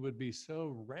it, but he would be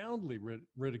so roundly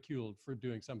ridiculed for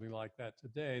doing something like that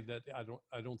today that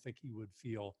I don't think he would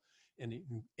feel any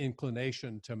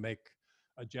inclination to make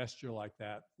a gesture like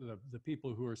that. The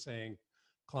people who are saying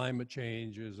climate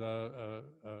change is a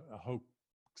hoax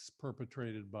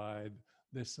perpetrated by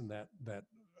this and that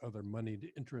other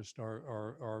moneyed interest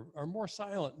are more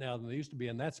silent now than they used to be,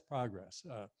 and that's progress.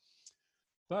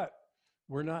 But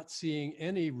we're not seeing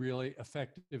any really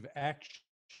effective action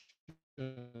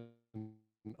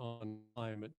on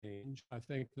climate change. I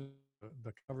think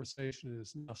the conversation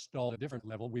is now stalled at a different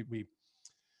level.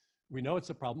 We know it's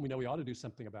a problem. We know we ought to do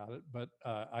something about it. But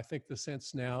I think the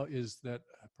sense now is that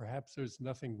perhaps there's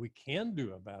nothing we can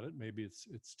do about it. Maybe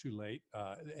it's too late,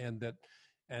 and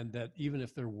that even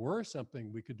if there were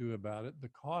something we could do about it, the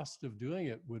cost of doing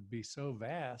it would be so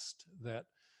vast that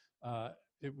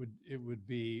it would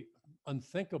be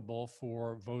unthinkable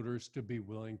for voters to be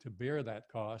willing to bear that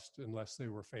cost unless they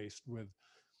were faced with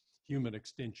human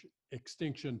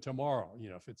extinction tomorrow.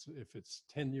 If it's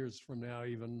 10 years from now,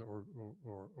 even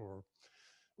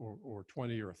or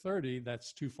 20 or 30,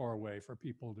 that's too far away for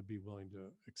people to be willing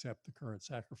to accept the current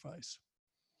sacrifice.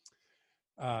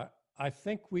 I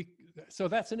think so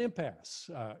that's an impasse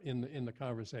in the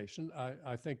conversation.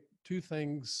 I think two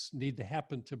things need to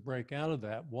happen to break out of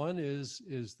that. One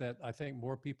is that I think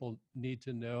more people need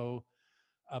to know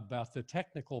about the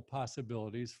technical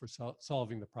possibilities for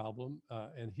solving the problem.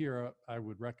 And here I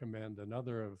would recommend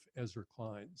another of Ezra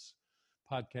Klein's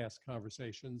podcast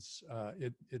conversations.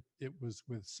 It was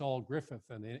with Saul Griffith,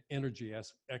 an energy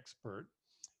expert.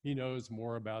 He knows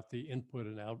more about the input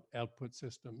and output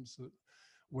systems,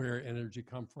 where energy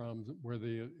come from, where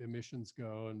the emissions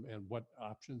go, and what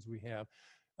options we have.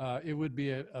 It would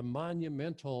be a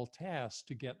monumental task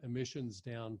to get emissions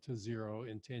down to zero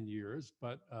in 10 years.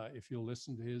 But if you'll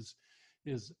listen to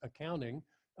his accounting,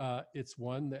 it's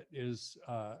one that is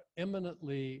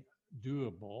eminently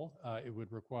doable. It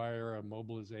would require a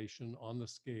mobilization on the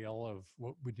scale of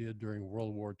what we did during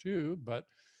World War II, but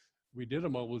we did a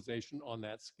mobilization on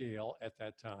that scale at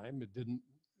that time. It didn't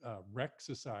wreck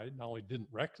society. Not only didn't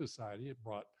wreck society, it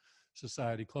brought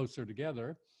society closer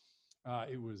together.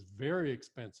 It was very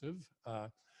expensive.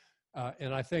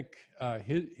 And I think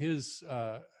his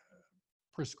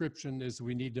prescription is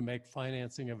we need to make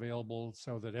financing available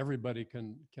so that everybody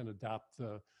can adopt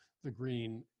the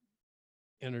green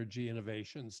energy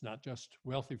innovations, not just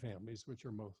wealthy families, which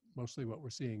are mostly what we're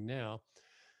seeing now.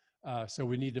 So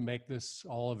we need to make this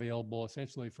all available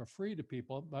essentially for free to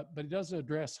people, but it doesn't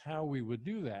address how we would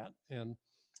do that. And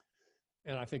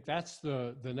I think that's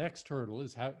the next hurdle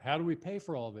is how do we pay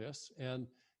for all this? And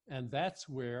that's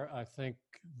where I think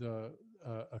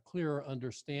a clearer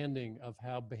understanding of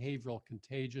how behavioral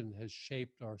contagion has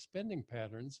shaped our spending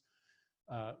patterns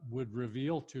would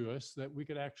reveal to us that we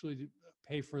could actually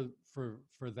pay for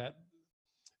that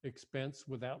expense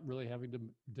without really having to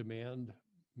demand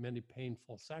many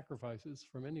painful sacrifices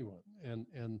from anyone.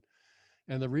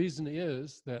 And the reason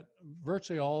is that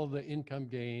virtually all of the income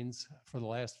gains for the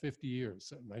last 50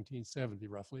 years, 1970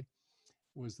 roughly,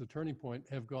 was the turning point,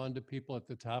 have gone to people at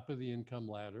the top of the income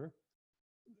ladder.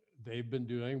 They've been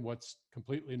doing what's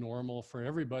completely normal for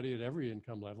everybody at every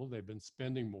income level. They've been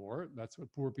spending more. That's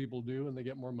what poor people do when they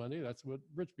get more money. That's what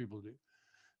rich people do.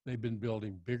 They've been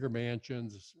building bigger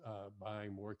mansions,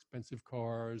 buying more expensive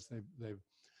cars. They've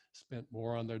spent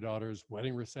more on their daughters'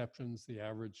 wedding receptions. The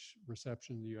average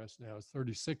reception in the U.S. now is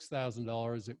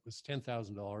 $36,000. It was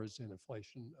 $10,000 in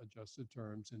inflation-adjusted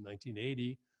terms in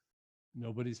 1980.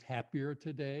 Nobody's happier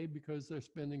today because they're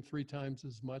spending 3 times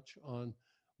as much on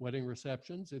wedding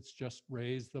receptions. It's just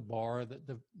raised the bar that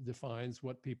defines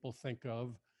what people think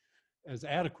of as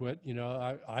adequate. You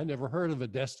know, I never heard of a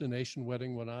destination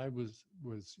wedding when I was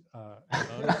young.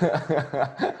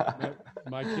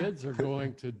 My kids are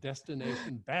going to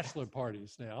destination bachelor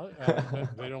parties now.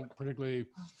 They don't particularly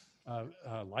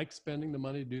like spending the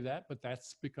money to do that, but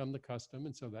that's become the custom,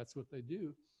 and so that's what they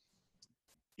do.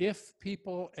 If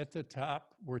people at the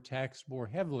top were taxed more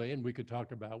heavily, and we could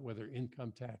talk about whether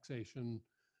income taxation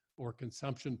or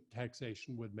consumption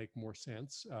taxation would make more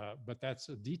sense, but that's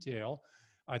a detail.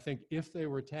 I think if they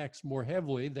were taxed more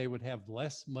heavily, they would have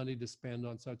less money to spend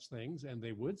on such things, and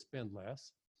they would spend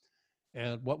less.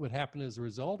 And what would happen as a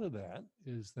result of that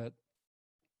is that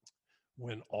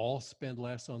when all spend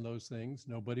less on those things,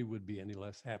 nobody would be any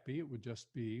less happy. It would just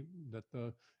be that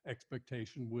the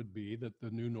expectation would be that the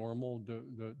new normal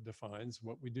defines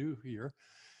what we do here.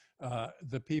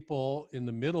 The people in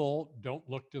the middle don't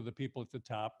look to the people at the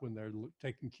top when they're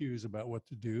taking cues about what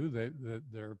to do.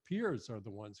 Their peers are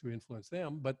the ones who influence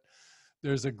them, but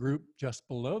there's a group just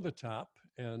below the top,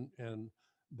 and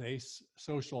they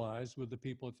socialize with the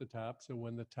people at the top. So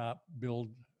when the top build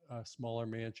smaller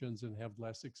mansions and have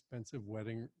less expensive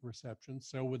wedding receptions,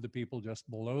 so would the people just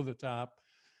below the top,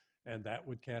 and that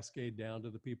would cascade down to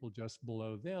the people just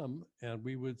below them, and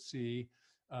we would see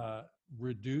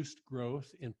reduced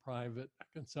growth in private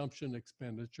consumption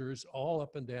expenditures all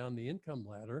up and down the income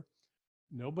ladder.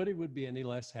 Nobody would be any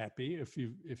less happy. If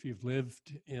you've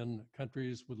lived in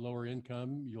countries with lower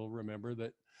income, you'll remember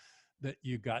that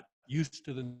you got used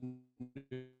to the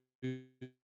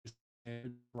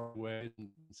way and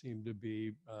seemed to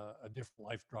be a different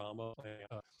life drama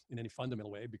in any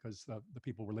fundamental way, because the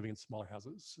people were living in smaller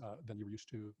houses than you were used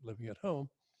to living at home.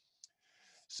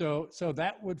 So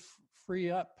that would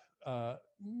free up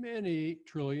many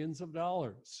trillions of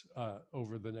dollars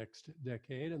over the next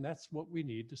decade, and that's what we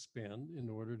need to spend in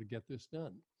order to get this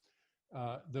done.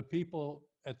 The people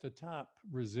at the top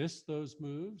resist those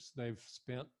moves. They've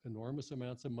spent enormous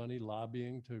amounts of money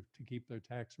lobbying to keep their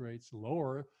tax rates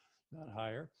lower, not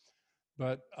higher.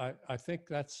 But I think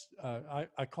that's,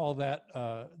 I call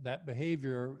that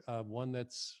behavior one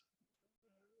that's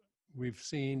we've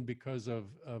seen because of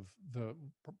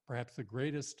perhaps the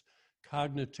greatest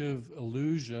cognitive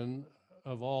illusion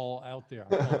of all out there.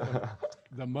 I call it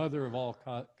the mother of all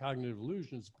cognitive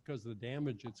illusions, because the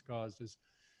damage it's caused is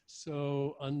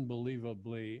so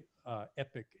unbelievably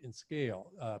epic in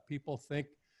scale. People think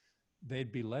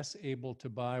they'd be less able to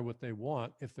buy what they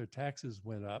want if their taxes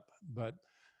went up, but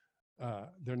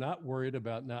they're not worried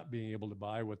about not being able to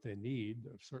buy what they need.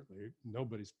 Certainly,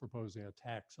 nobody's proposing a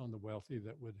tax on the wealthy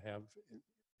that would have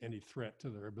any threat to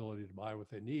their ability to buy what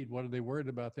they need. What are they worried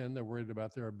about then? They're worried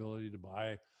about their ability to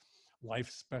buy life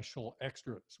special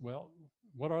extras. Well,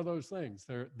 what are those things?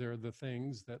 They're the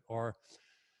things that are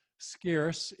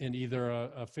scarce in either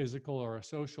a physical or a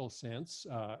social sense.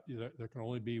 There can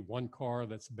only be one car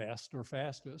that's best or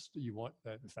fastest. You want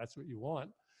that, if that's what you want,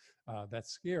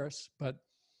 that's scarce. But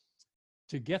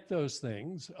to get those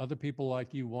things, other people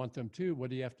like you want them too. What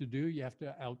do you have to do? You have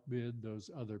to outbid those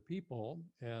other people.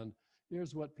 And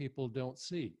here's what people don't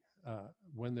see.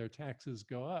 When their taxes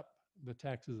go up, the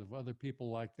taxes of other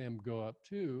people like them go up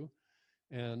too.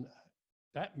 And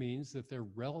that means that their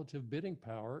relative bidding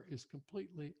power is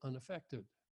completely unaffected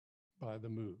by the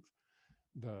move.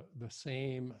 The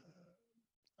same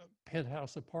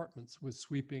penthouse apartments with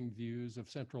sweeping views of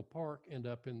Central Park end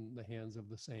up in the hands of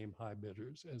the same high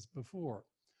bidders as before.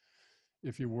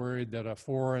 If you're worried that a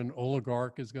foreign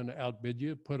oligarch is going to outbid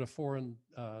you, put a foreign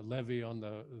levy on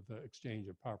the exchange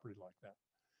of property like that.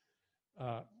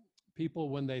 People,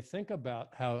 when they think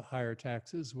about how higher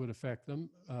taxes would affect them,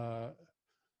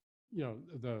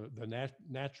 the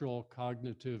natural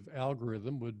cognitive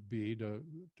algorithm would be to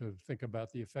think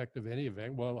about the effect of any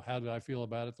event. Well, how did I feel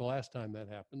about it the last time that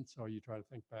happened? So you try to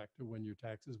think back to when your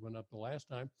taxes went up the last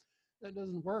time. That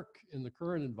doesn't work in the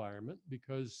current environment,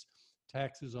 because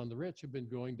taxes on the rich have been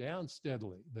going down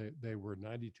steadily. They were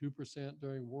 92%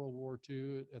 during World War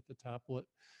II at the top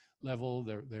level.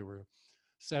 They were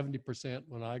 70%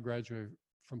 when I graduated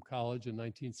from college in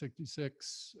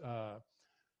 1966.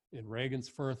 In Reagan's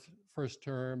first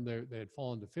term, they had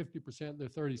fallen to 50%. They're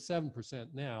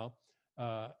 37% now.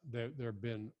 There have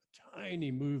been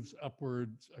tiny moves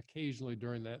upwards occasionally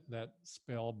during that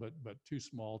spell, but too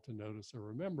small to notice or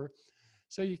remember.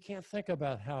 So you can't think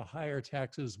about how higher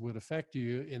taxes would affect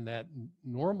you in that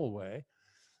normal way.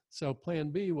 So plan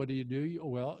B, what do?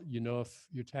 Well, if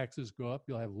your taxes go up,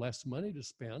 you'll have less money to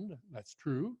spend. That's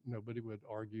true. Nobody would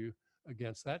argue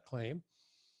against that claim.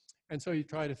 And so you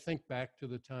try to think back to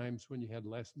the times when you had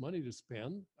less money to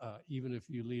spend. Even if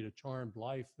you lead a charmed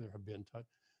life, there have been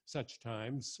such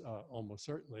times, almost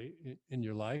certainly, in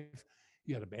your life.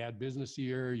 You had a bad business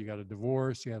year, you got a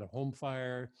divorce, you had a home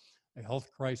fire, a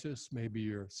health crisis, maybe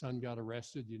your son got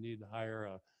arrested, you need to hire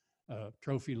a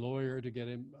trophy lawyer to get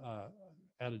him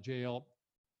out of jail.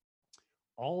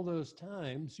 All those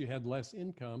times you had less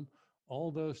income. All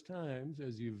those times,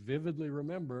 as you vividly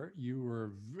remember, you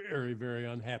were very, very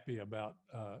unhappy about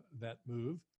that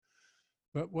move.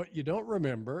 But what you don't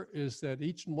remember is that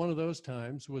each one of those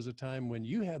times was a time when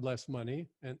you had less money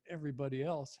and everybody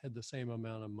else had the same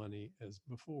amount of money as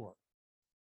before.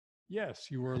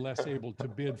 Yes, you were less able to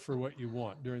bid for what you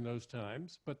want during those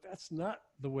times, but that's not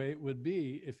the way it would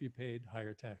be if you paid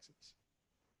higher taxes.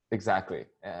 Exactly.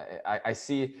 I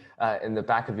see in the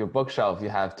back of your bookshelf, you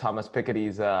have Thomas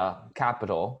Piketty's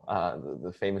Capital,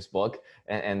 the famous book,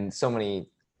 and so many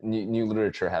new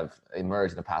literature have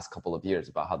emerged in the past couple of years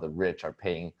about how the rich are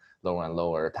paying lower and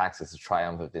lower taxes, the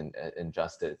triumph of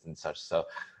injustice and such. So,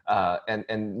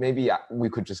 and maybe we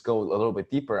could just go a little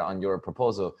bit deeper on your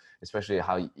proposal, especially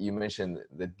how you mentioned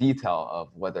the detail of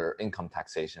whether income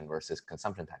taxation versus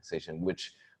consumption taxation,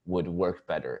 which would work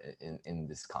better in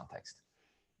this context.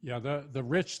 Yeah, the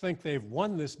rich think they've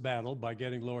won this battle by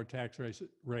getting lower tax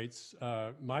rates.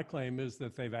 My claim is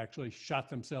that they've actually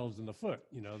shot themselves in the foot.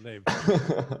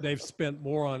 They've spent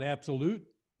more on absolute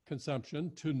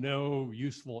consumption to no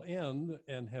useful end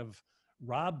and have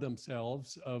robbed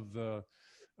themselves of the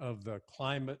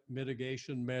climate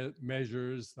mitigation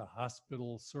measures, the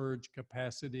hospital surge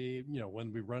capacity.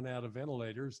 When we run out of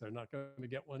ventilators, they're not going to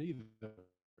get one either.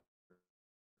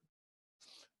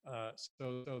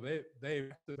 So they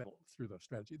through the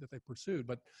strategy that they pursued.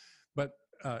 But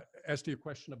as to your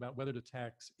question about whether to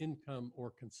tax income or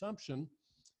consumption,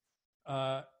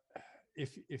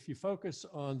 if you focus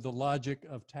on the logic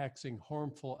of taxing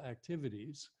harmful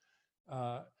activities,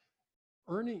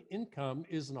 earning income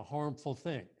isn't a harmful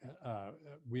thing.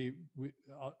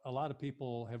 A lot of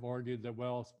people have argued that,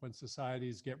 well, when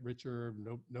societies get richer,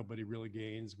 nobody really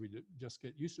gains. We just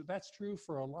get used to it. That's true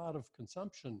for a lot of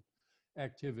consumption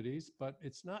activities, but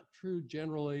it's not true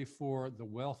generally for the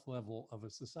wealth level of a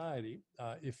society.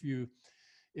 If you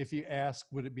ask,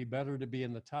 would it be better to be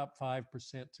in the top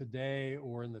 5% today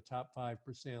or in the top 5%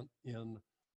 in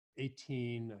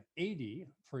 1880,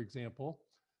 for example,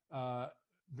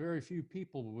 very few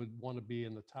people would want to be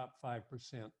in the top 5%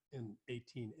 in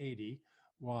 1880.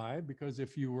 Why? Because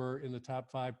if you were in the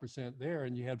top 5% there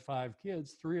and you had 5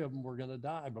 kids, 3 of them were going to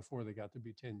die before they got to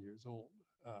be 10 years old.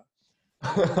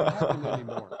 It doesn't happen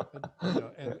anymore.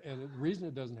 And the reason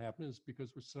it doesn't happen is because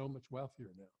we're so much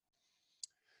wealthier now.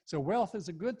 So wealth is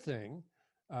a good thing.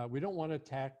 We don't want to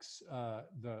tax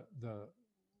the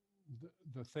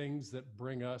things that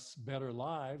bring us better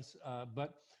lives,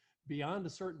 but beyond a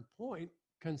certain point,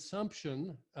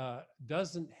 consumption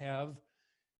doesn't have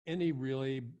any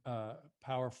really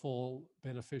powerful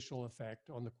beneficial effect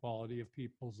on the quality of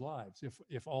people's lives.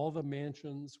 If all the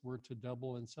mansions were to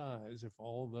double in size, if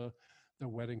all the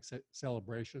wedding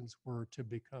celebrations were to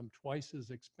become twice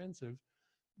as expensive,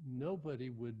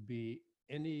 nobody would be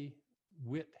any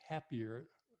whit happier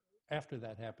after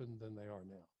that happened than they are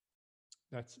now.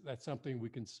 That's something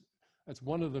that's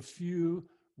one of the few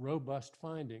robust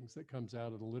findings that comes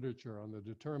out of the literature on the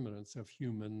determinants of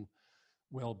human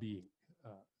well-being.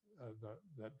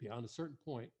 That beyond a certain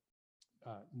point,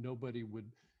 nobody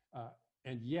would,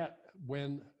 and yet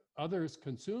when others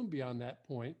consume beyond that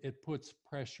point, it puts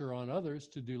pressure on others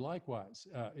to do likewise.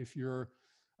 If you're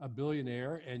a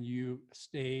billionaire and you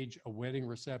stage a wedding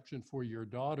reception for your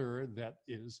daughter that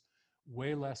is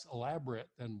way less elaborate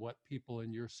than what people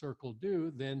in your circle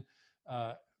do, then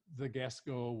the guests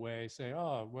go away, say,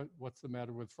 oh, what's the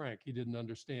matter with Frank? He didn't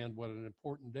understand what an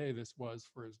important day this was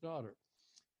for his daughter.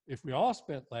 If we all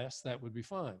spent less, that would be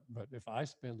fine. But if I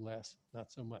spend less,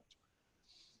 not so much.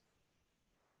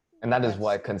 And that's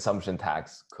why consumption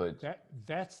tax could.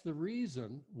 That's the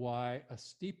reason why a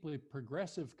steeply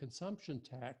progressive consumption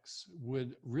tax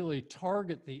would really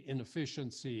target the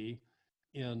inefficiency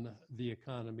in the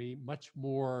economy much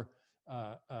more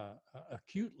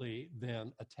acutely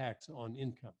than a tax on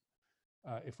income.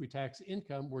 If we tax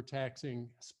income, we're taxing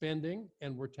spending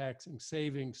and we're taxing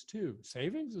savings too.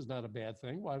 Savings is not a bad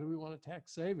thing. Why do we want to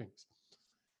tax savings?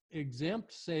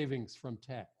 exempt savings from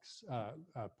tax.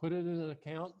 Put it in an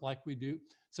account like we do.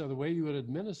 So the way you would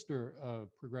administer a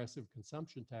progressive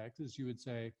consumption tax is you would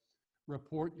say,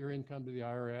 report your income to the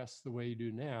IRS the way you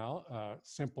do now.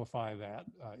 Simplify that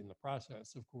in the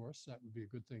process, of course. That would be a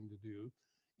good thing to do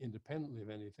independently of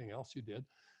anything else you did.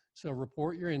 So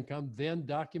report your income, then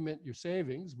document your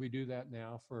savings. We do that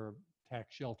now for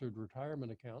tax sheltered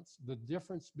retirement accounts. The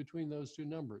difference between those two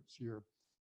numbers, your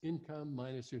income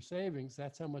minus your savings,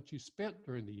 that's how much you spent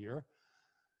during the year.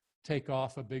 Take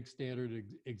off a big standard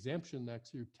exemption,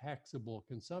 that's your taxable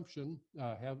consumption.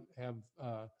 Have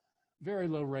very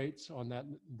low rates on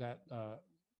that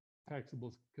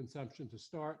taxable consumption to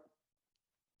start.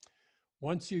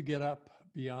 Once you get up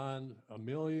beyond $1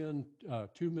 million,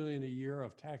 $2 million a year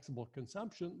of taxable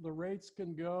consumption, the rates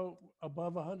can go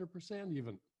above 100%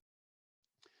 even.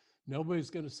 Nobody's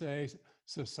going to say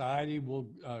society will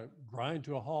grind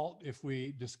to a halt if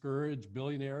we discourage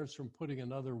billionaires from putting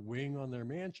another wing on their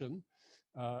mansion.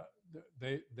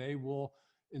 They will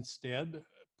instead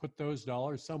put those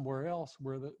dollars somewhere else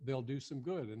where they'll do some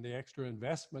good. And the extra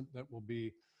investment that will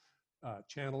be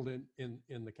channeled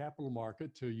in the capital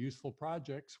market to useful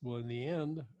projects will in the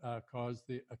end cause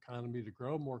the economy to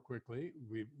grow more quickly.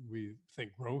 We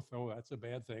think growth, oh, that's a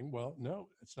bad thing. Well, no,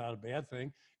 it's not a bad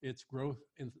thing. It's growth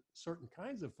in certain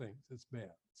kinds of things that's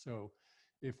bad. So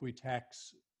if we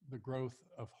tax the growth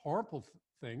of horrible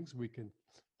things, we can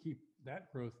keep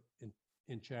that growth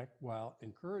in check while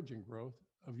encouraging growth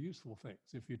of useful things.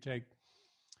 If you take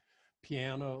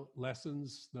piano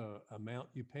lessons, the amount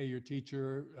you pay your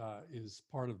teacher is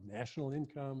part of national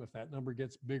income. If that number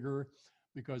gets bigger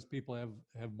because people have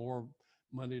more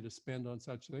money to spend on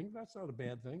such things, that's not a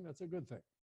bad thing. That's a good thing.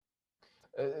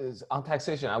 On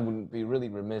taxation, I would be really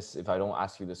remiss if I don't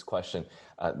ask you this question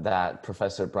that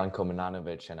Professor Branko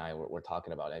Milanovic and I were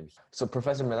talking about. And so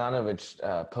Professor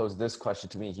Milanovic posed this question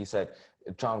to me. He said,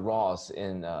 John Rawls,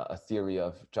 in A Theory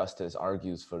of Justice,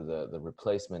 argues for the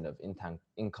replacement of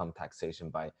income taxation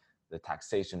by the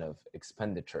taxation of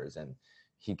expenditures. And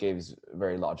he gives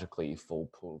very logically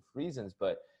foolproof reasons.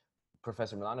 But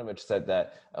Professor Milanovic said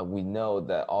that we know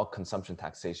that all consumption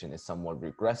taxation is somewhat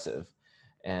regressive.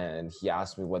 And he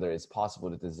asked me whether it's possible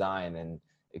to design an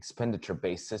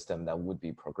expenditure-based system that would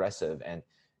be progressive. And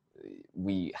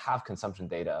we have consumption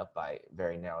data by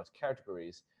very narrow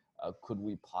categories. Could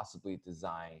we possibly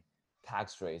design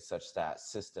tax rates such that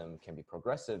system can be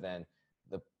progressive? And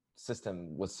the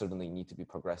system would certainly need to be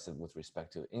progressive with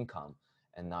respect to income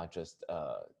and not just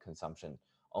consumption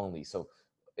only. So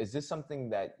is this something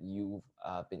that you've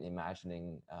been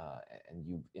imagining and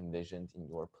you've envisioned in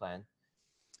your plan?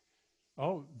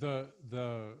 Oh,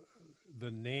 the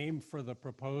name for the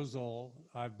proposal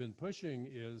I've been pushing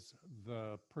is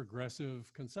the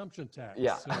progressive consumption tax.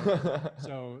 Yeah.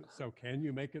 So can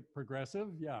you make it progressive?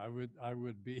 Yeah, I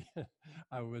would be,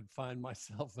 I would find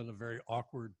myself in a very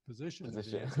awkward position.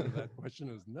 The answer to that question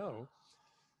is no.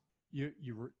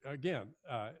 Again,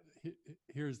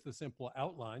 here's the simple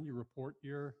outline. You report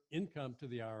your income to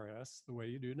the IRS the way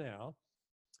you do now.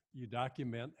 You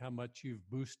document how much you've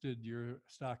boosted your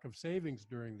stock of savings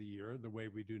during the year, the way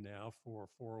we do now for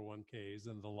 401ks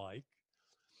and the like.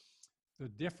 The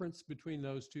difference between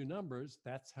those two numbers,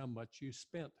 that's how much you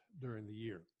spent during the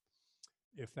year.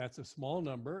 If that's a small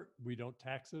number, we don't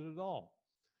tax it at all.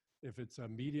 If it's a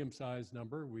medium-sized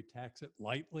number, we tax it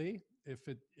lightly. If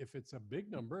it's a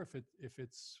big number, if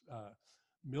it's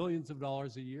millions of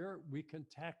dollars a year, we can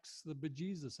tax the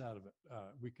bejesus out of it.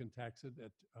 We can tax it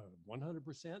at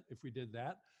 100%. If we did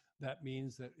that, that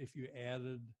means that if you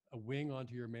added a wing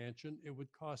onto your mansion, it would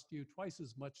cost you twice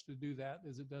as much to do that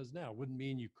as it does now. Wouldn't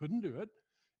mean you couldn't do it.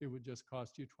 It would just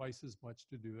cost you twice as much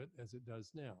to do it as it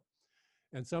does now.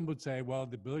 And some would say, well,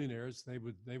 the billionaires, they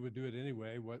would do it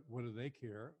anyway. What do they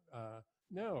care?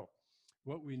 No.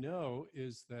 What we know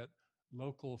is that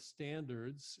local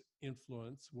standards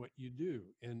influence what you do.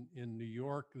 In New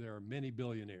York, there are many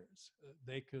billionaires.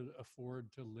 They could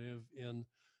afford to live in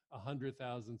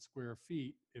 100,000 square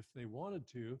feet if they wanted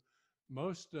to.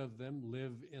 Most of them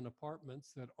live in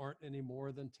apartments that aren't any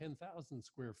more than 10,000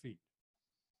 square feet.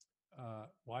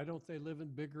 Why don't they live in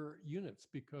bigger units?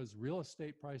 Because real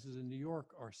estate prices in New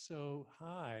York are so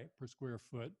high per square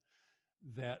foot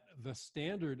that the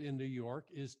standard in New York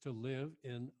is to live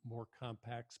in more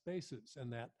compact spaces.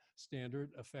 And that standard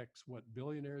affects what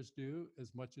billionaires do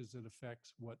as much as it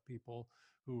affects what people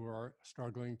who are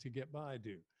struggling to get by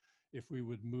do. If we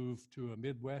would move to a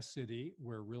Midwest city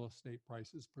where real estate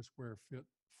prices per square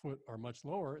foot are much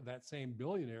lower, that same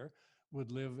billionaire would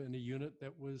live in a unit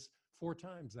that was 4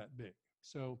 times that big.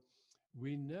 So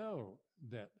we know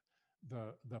that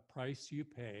the price you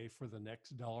pay for the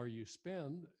next dollar you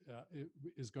spend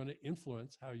is going to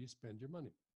influence how you spend your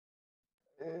money.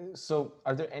 So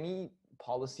are there any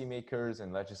policymakers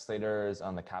and legislators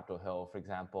on the Capitol Hill, for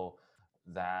example,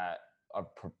 that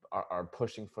are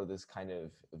pushing for this kind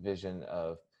of vision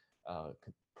of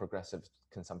progressive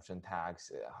consumption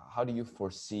tax? How do you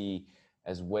foresee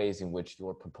as ways in which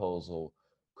your proposal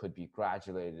could be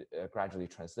gradually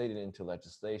translated into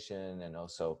legislation and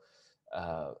also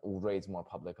raise more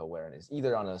public awareness,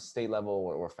 either on a state level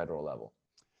or federal level?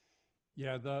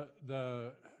 Yeah,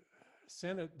 the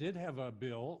Senate did have a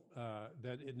bill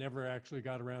that it never actually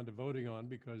got around to voting on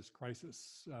because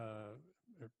crisis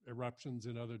eruptions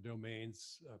in other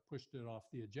domains pushed it off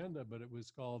the agenda, but it was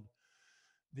called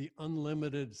the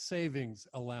Unlimited Savings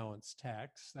Allowance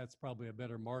Tax. That's probably a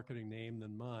better marketing name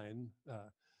than mine.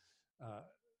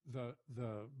 The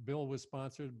bill was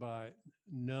sponsored by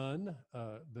Nunn,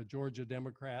 the Georgia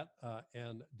Democrat,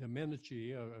 and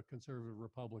Domenici, a conservative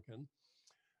Republican.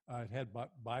 It had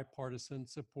bipartisan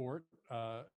support.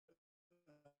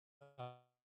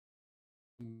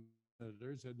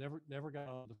 Senators. It never got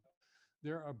on.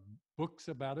 There are books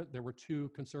about it. There were two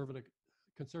conservative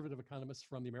economists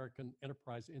from the American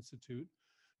Enterprise Institute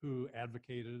who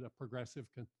advocated a progressive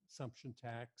consumption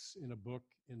tax in a book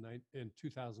in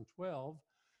 2012.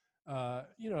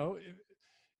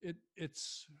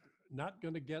 It's not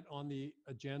going to get on the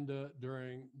agenda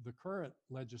during the current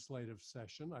legislative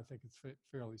session. I think it's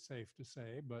fairly safe to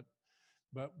say, but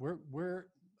we're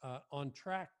on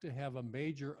track to have a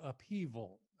major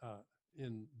upheaval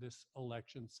in this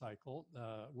election cycle.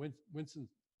 Winston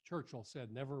Churchill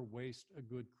said, "Never waste a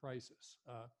good crisis."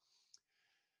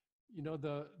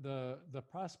 The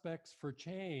prospects for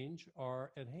change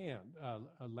are at hand.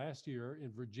 Last year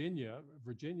in Virginia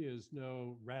is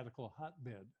no radical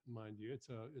hotbed, mind you. It's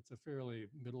a fairly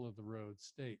middle of the road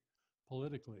state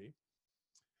politically.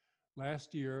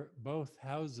 Last year, both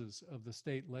houses of the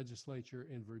state legislature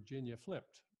in Virginia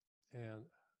flipped, and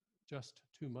just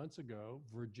 2 months ago,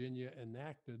 Virginia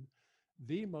enacted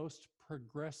the most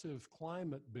progressive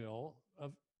climate bill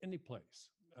of any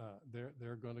place.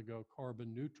 They're going to go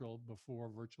carbon neutral before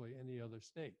virtually any other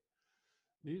state.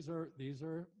 These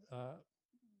are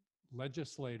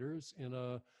legislators in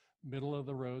a middle of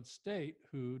the road state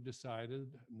who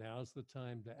decided now's the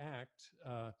time to act.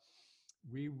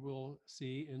 We will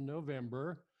see in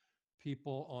November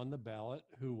people on the ballot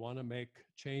who want to make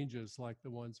changes like the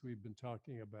ones we've been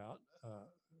talking about,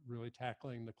 really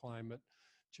tackling the climate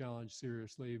challenge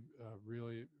seriously,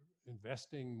 really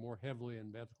investing more heavily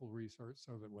in medical research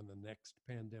so that when the next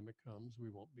pandemic comes, we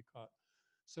won't be caught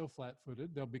so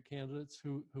flat-footed. There'll be candidates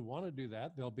who want to do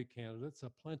that. There'll be candidates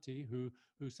aplenty who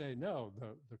say, no,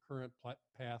 the current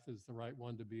path is the right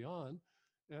one to be on,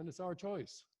 and it's our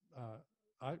choice.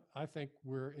 I think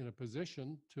we're in a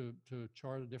position to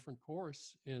chart a different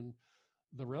course in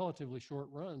the relatively short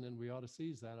run, and we ought to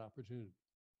seize that opportunity.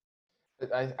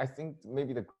 I think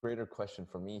maybe the greater question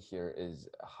for me here is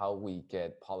how we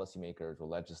get policymakers or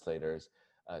legislators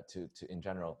to in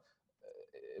general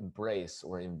embrace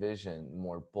or envision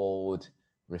more bold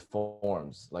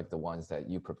reforms like the ones that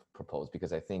you propose.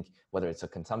 Because I think whether it's a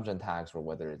consumption tax or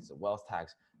whether it's a wealth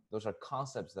tax, those are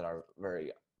concepts that are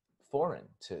very foreign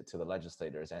to the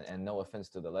legislators. And no offense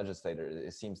to the legislators,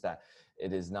 it seems that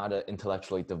it is not an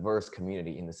intellectually diverse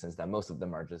community in the sense that most of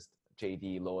them are just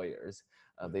JD lawyers.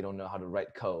 They don't know how to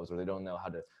write codes, or they don't know how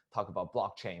to talk about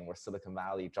blockchain or Silicon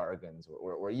Valley jargons,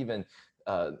 or even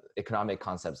economic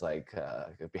concepts like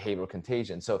behavioral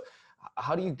contagion. So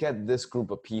how do you get this group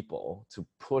of people to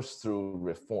push through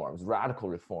reforms, radical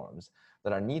reforms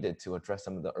that are needed to address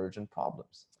some of the urgent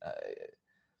problems?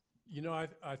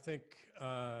 I think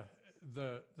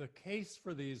the case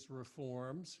for these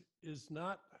reforms is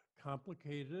not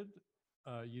complicated.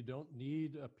 You don't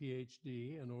need a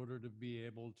PhD in order to be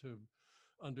able to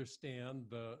understand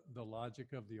the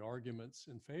logic of the arguments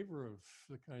in favor of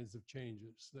the kinds of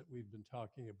changes that we've been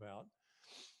talking about.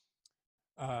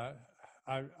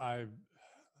 I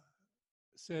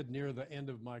said near the end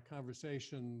of my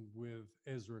conversation with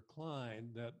Ezra Klein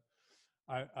that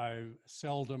I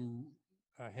seldom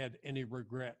had any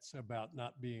regrets about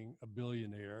not being a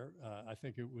billionaire. I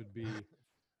think it would be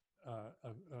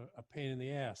a pain in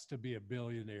the ass to be a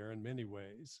billionaire in many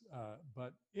ways.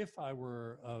 But if I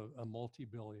were a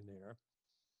multi-billionaire,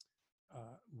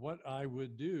 what I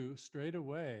would do straight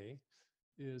away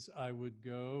is I would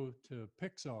go to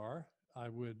Pixar. I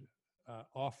would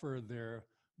offer their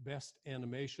best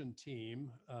animation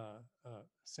team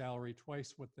salary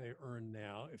twice what they earn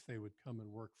now if they would come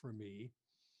and work for me.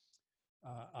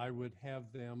 I would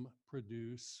have them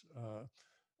produce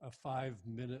a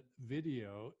 5-minute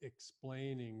video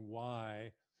explaining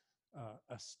why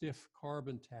a stiff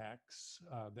carbon tax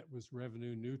that was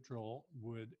revenue neutral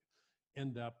would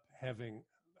end up having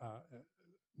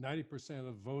 90%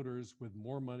 of voters with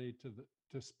more money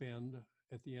to spend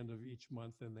at the end of each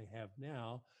month than they have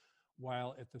now,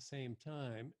 while at the same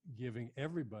time giving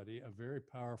everybody a very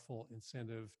powerful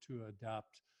incentive to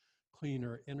adopt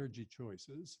cleaner energy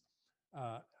choices.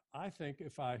 I think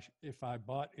if I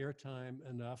bought airtime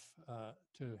enough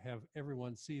to have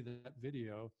everyone see that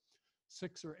video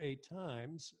 6 or 8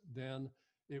 times, then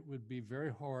it would be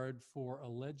very hard for a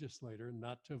legislator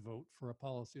not to vote for a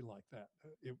policy like that.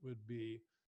 It would be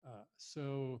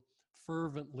so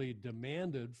fervently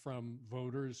demanded from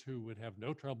voters who would have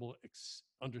no trouble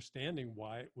understanding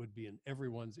why it would be in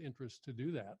everyone's interest to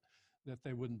do that, that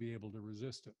they wouldn't be able to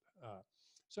resist it.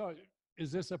 So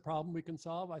is this a problem we can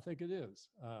solve? I think it is.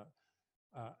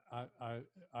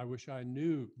 I wish I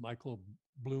knew Michael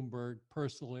Bloomberg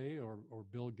personally, or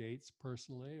Bill Gates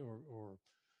personally,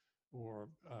 or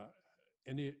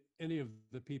any of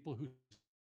the people who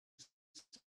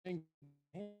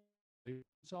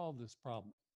solve this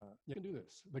problem. You can do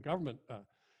this. The government,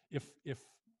 if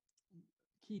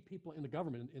key people in the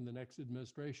government in the next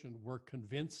administration were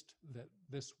convinced that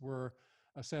this were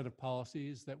a set of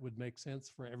policies that would make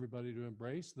sense for everybody to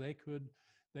embrace, they could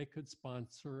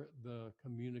sponsor the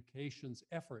communications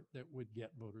effort that would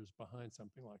get voters behind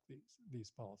something like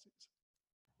these policies.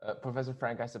 Professor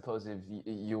Frank, I suppose if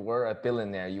you were a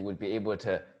billionaire, you would be able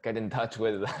to get in touch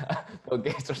with Bill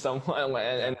Gates or someone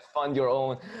and fund your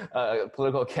own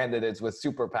political candidates with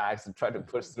super PACs to try to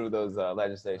push through those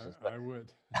legislations. I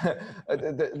would.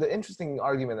 The interesting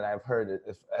argument that I've heard,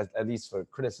 at least for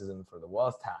criticism for the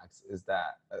wealth tax, is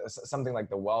that something like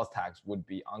the wealth tax would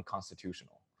be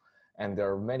unconstitutional. And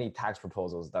there are many tax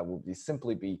proposals that would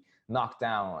simply be knocked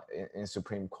down in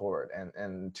Supreme Court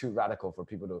and too radical for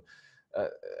people to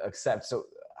accept. So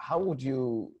how would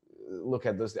you look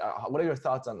at those? What are your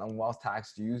thoughts on wealth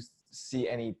tax? Do you see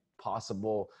any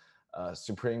possible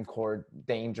Supreme Court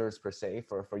dangers per se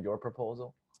for your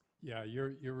proposal? Yeah,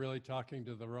 you're really talking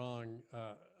to the wrong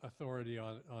authority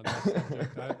on that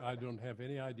subject. I don't have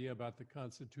any idea about the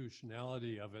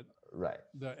constitutionality of it. Right.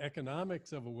 The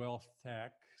economics of a wealth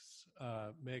tax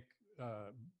make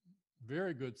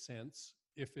very good sense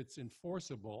if it's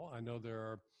enforceable. I know there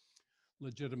are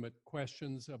legitimate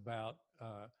questions about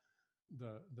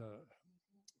the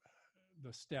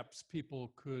steps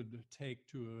people could take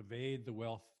to evade the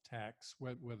wealth tax,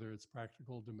 whether it's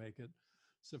practical to make it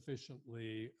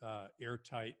sufficiently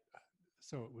airtight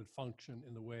so it would function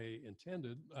in the way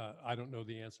intended. I don't know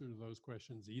the answer to those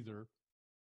questions either.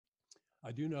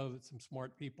 I do know that some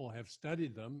smart people have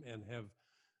studied them and have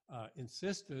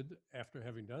insisted, after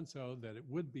having done so, that it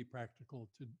would be practical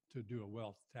to do a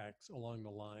wealth tax along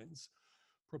the lines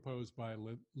proposed by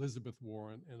Elizabeth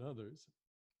Warren and others.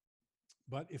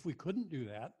 But if we couldn't do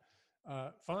that,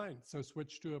 fine, so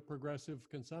switch to a progressive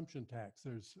consumption tax.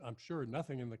 There's, I'm sure,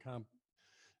 nothing in the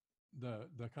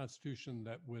Constitution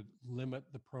that would limit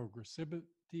the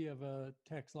progressivity of a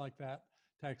tax like that,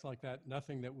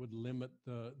 nothing that would limit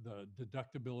the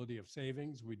deductibility of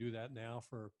savings. We do that now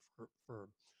for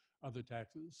other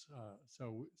taxes.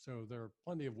 So there are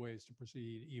plenty of ways to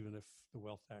proceed, even if the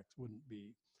wealth tax wouldn't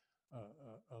be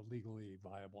a legally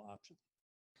viable option.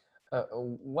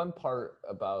 One part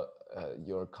about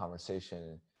your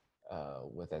conversation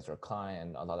with Ezra Klein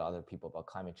and a lot of other people about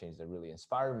climate change that really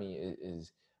inspired me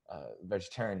is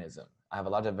vegetarianism. I have a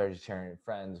lot of vegetarian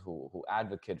friends who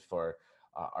advocate for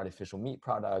artificial meat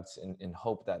products in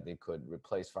hope that they could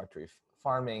replace factory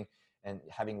farming. And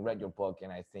having read your book,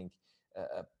 and I think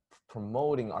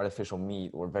promoting artificial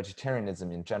meat or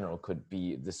vegetarianism in general could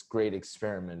be this great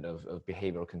experiment of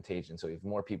behavioral contagion. So if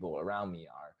more people around me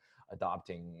are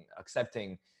adopting,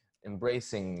 accepting,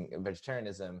 embracing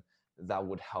vegetarianism, that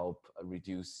would help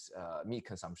reduce meat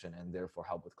consumption and therefore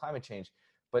help with climate change.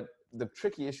 But the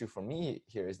tricky issue for me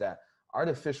here is that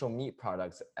artificial meat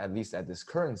products, at least at this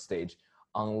current stage,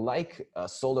 unlike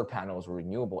solar panels or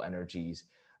renewable energies,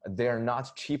 they're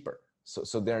not cheaper.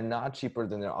 So they're not cheaper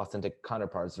than their authentic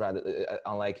counterparts. Rather,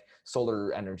 unlike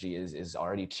solar energy is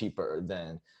already cheaper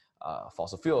than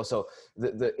fossil fuel. So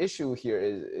the issue here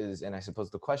is, and I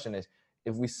suppose the question is,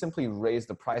 if we simply raise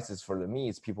the prices for the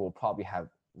meats, people will probably have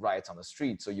riots on the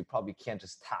street. So you probably can't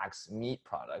just tax meat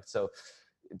products. So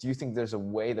do you think there's a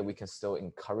way that we can still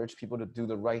encourage people to do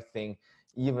the right thing,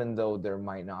 even though there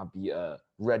might not be a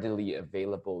readily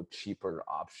available, cheaper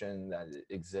option that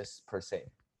exists per se?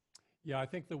 Yeah, I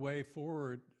think the way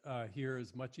forward here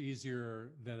is much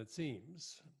easier than it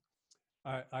seems.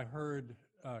 I heard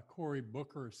Cory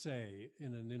Booker say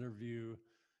in an interview.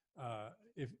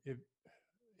 If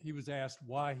he was asked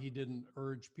why he didn't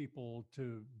urge people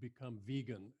to become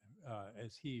vegan,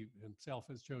 as he himself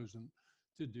has chosen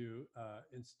to do.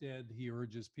 Instead, he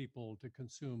urges people to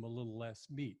consume a little less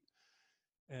meat.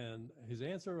 And his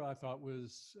answer, I thought,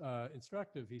 was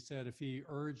instructive. He said if he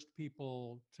urged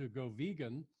people to go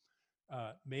vegan,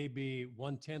 maybe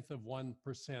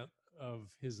 0.1% of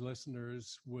his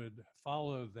listeners would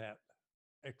follow that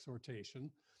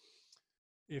exhortation.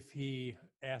 If he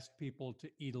asked people to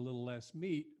eat a little less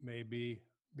meat, maybe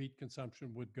meat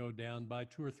consumption would go down by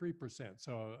 2 or 3%,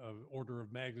 so an order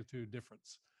of magnitude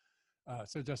difference.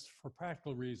 So just for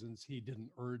practical reasons, he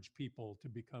didn't urge people to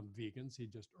become vegans. He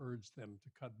just urged them to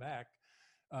cut back.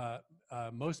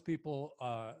 Most people,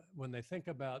 when they think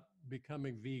about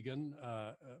becoming vegan,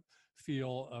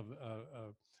 feel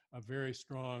a very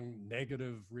strong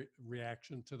negative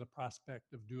reaction to the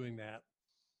prospect of doing that.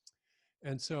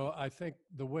 And so I think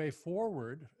the way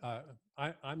forward,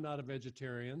 I'm not a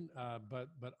vegetarian, but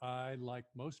I, like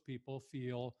most people,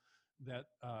 feel that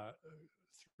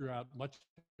throughout much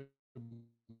of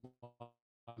my life,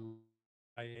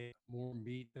 I ate more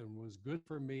meat than was good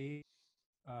for me.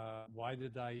 Why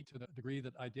did I eat to the degree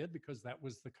that I did? Because that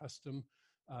was the custom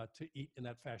to eat in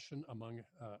that fashion among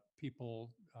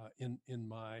people in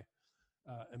my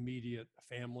immediate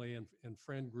family and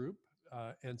friend group.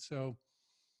 And so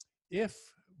if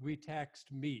we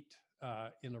taxed meat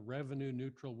in a revenue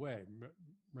neutral way,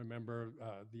 remember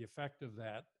the effect of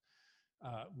that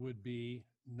would be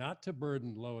not to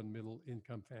burden low and middle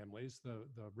income families.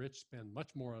 The rich spend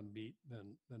much more on meat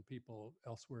than people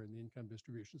elsewhere in the income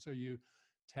distribution. So you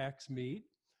tax meat,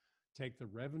 take the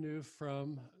revenue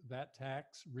from that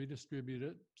tax, redistribute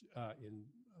it in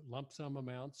lump sum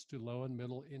amounts to low and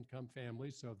middle income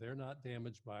families, so they're not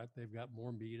damaged by it. They've got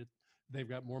more meat. They've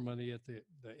got more money at the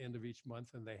end of each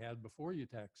month than they had before you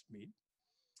taxed meat.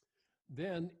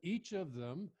 Then each of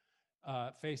them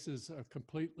faces a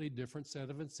completely different set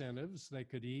of incentives. They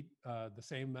could eat the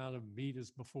same amount of meat as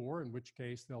before, in which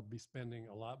case they'll be spending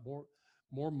a lot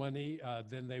more money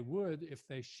than they would if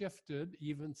they shifted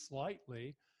even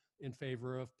slightly in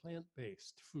favor of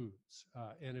plant-based foods.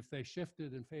 And if they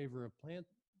shifted in favor of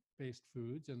plant-based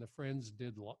foods and the friends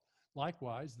did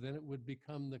likewise, then it would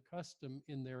become the custom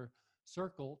in their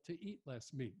circle to eat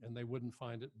less meat, and they wouldn't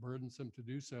find it burdensome to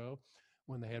do so.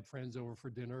 When they had friends over for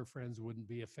dinner, friends wouldn't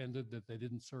be offended that they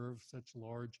didn't serve such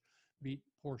large meat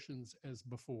portions as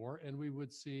before, and we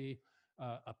would see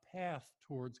a path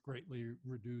towards greatly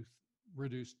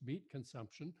reduced meat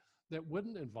consumption that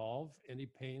wouldn't involve any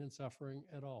pain and suffering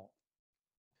at all.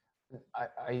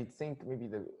 I think maybe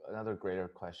another greater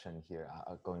question here,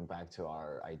 going back to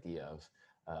our idea of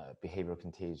behavioral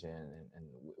contagion, and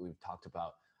we've talked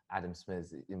about Adam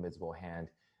Smith's invisible hand.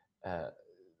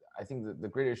 I think the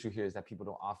greater issue here is that people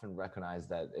don't often recognize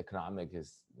that economic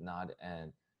is not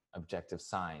an objective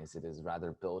science. It is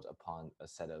rather built upon a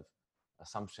set of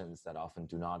assumptions that often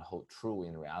do not hold true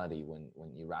in reality when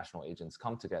irrational agents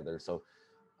come together. So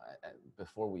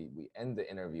before we end the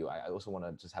interview, I also want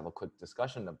to just have a quick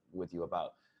discussion with you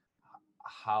about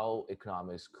how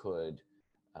economics could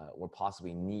or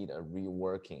possibly need a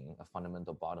reworking, a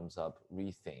fundamental bottoms-up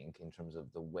rethink in terms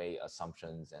of the way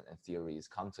assumptions and theories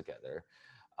come together.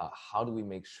 How do we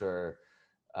make sure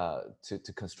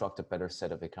to construct a better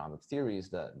set of economic theories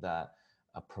that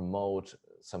promote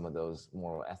some of those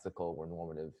moral, ethical, or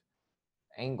normative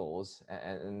angles,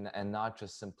 and not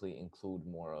just simply include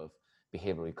more of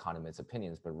behavioral economists'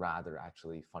 opinions, but rather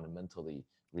actually fundamentally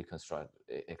reconstruct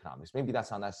economics? Maybe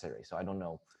that's not necessary. So I don't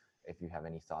know if you have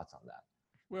any thoughts on that.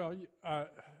 Well,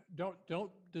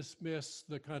 don't dismiss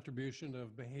the contribution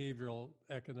of behavioral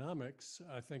economics.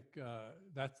 I think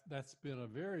that's been a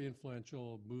very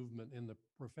influential movement in the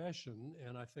profession,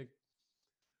 and I think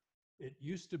it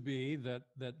used to be that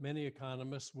many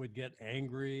economists would get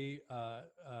angry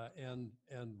and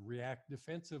react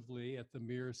defensively at the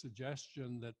mere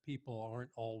suggestion that people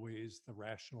aren't always the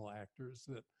rational actors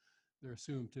that they're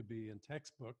assumed to be in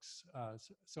textbooks.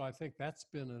 So I think that's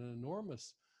been an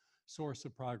enormous source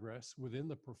of progress within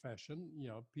the profession. You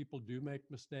know, people do make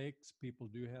mistakes. People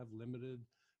do have limited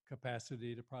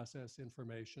capacity to process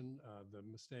information. The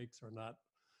mistakes are not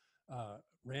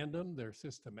random, they're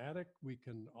systematic. We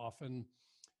can often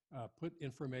put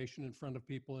information in front of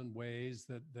people in ways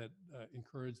that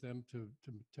encourage them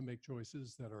to make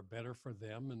choices that are better for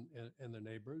them and their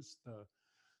neighbors.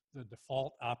 The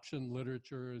default option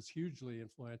literature is hugely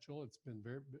influential. It's been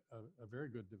a very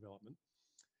good development.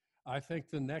 I think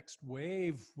the next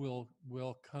wave will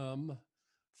come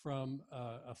from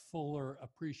a fuller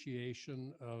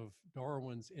appreciation of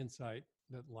Darwin's insight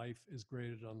that life is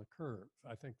graded on the curve.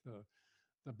 I think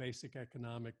the basic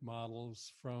economic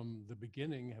models from the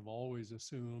beginning have always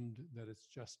assumed that it's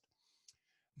just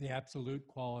the absolute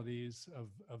qualities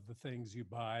of the things you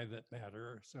buy that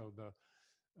matter. So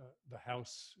the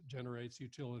house generates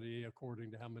utility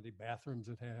according to how many bathrooms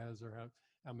it has or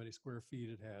how many square feet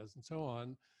it has and so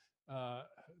on.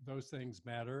 Those things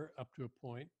matter up to a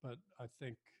point, but I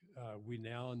think we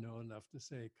now know enough to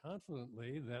say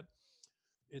confidently that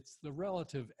it's the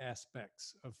relative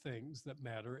aspects of things that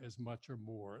matter as much or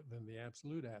more than the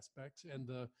absolute aspects, and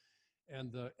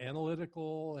the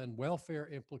analytical and welfare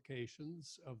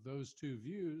implications of those two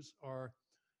views are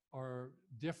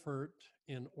different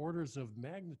in orders of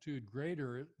magnitude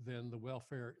greater than the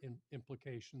welfare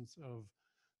implications of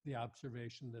the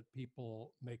observation that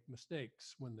people make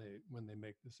mistakes when they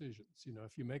make decisions. You know,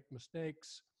 if you make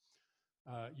mistakes,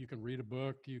 you can read a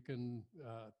book, you can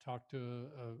talk to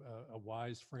a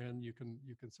wise friend, you can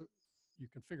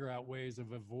figure out ways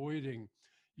of avoiding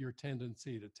your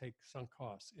tendency to take sunk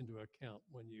costs into account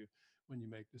when you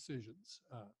make decisions.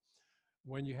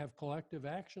 When you have collective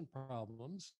action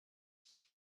problems,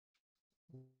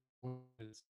 when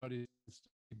somebody sees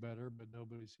better, but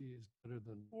nobody sees better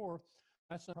than before,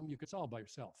 that's not something you could solve by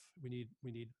yourself. We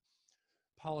need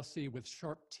policy with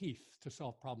sharp teeth to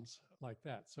solve problems like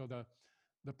that. So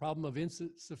the problem of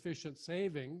insufficient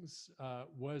savings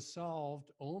was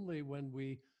solved only when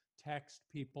we taxed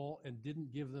people and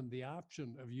didn't give them the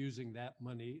option of using that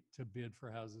money to bid for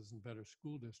houses and better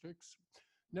school districts.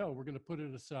 No, we're going to put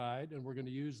it aside and we're going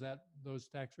to use those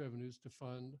tax revenues to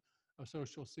fund a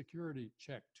Social Security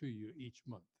check to you each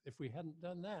month. If we hadn't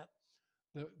done that,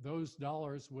 those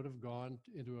dollars would have gone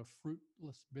into a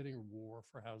fruitless bidding war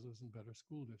for houses and better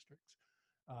school districts.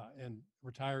 And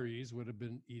retirees would have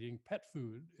been eating pet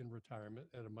food in retirement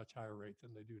at a much higher rate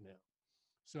than they do now.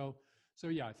 So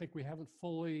yeah, I think we haven't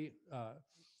fully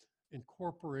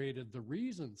incorporated the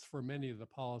reasons for many of the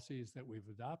policies that we've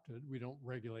adopted. We don't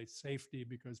regulate safety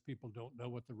because people don't know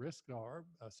what the risks are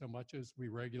so much as we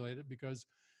regulate it because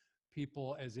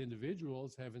people as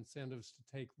individuals have incentives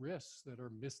to take risks that are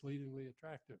misleadingly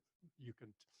attractive. You can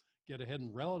get ahead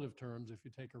in relative terms if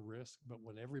you take a risk, but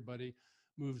when everybody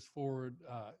moves forward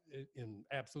in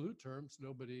absolute terms,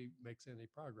 nobody makes any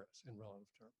progress in relative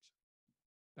terms.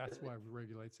 That's why we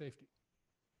regulate safety.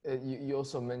 You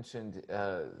also mentioned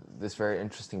this very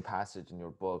interesting passage in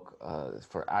your book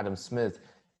for Adam Smith.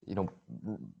 You know,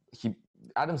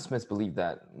 Adam Smith believed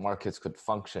that markets could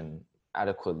function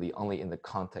adequately only in the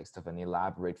context of an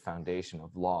elaborate foundation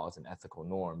of laws and ethical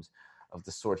norms of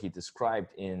the sort he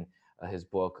described in his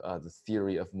book, The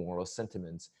Theory of Moral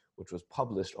Sentiments, which was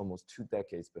published almost 2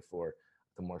 decades before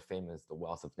the more famous The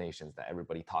Wealth of Nations that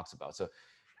everybody talks about. So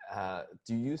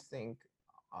do you think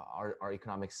our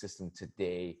economic system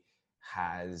today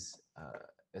has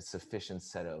a sufficient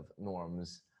set of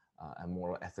norms and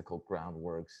moral ethical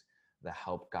groundworks that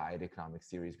help guide economic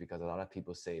theories? Because a lot of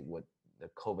people say what the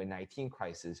COVID-19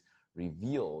 crisis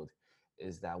revealed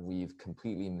is that we've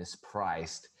completely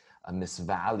mispriced,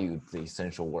 misvalued the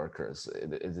essential workers.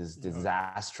 It is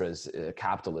disastrous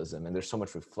capitalism, and there's so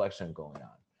much reflection going on.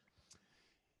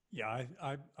 Yeah,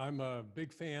 I'm a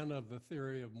big fan of the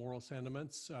theory of moral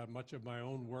sentiments. Much of my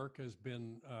own work has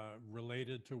been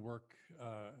related to work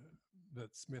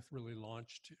that Smith really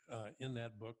launched in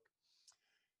that book.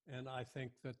 And I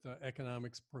think that the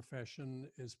economics profession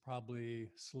is probably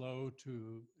slow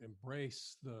to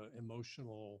embrace the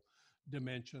emotional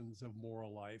dimensions of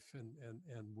moral life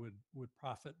and would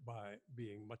profit by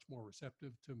being much more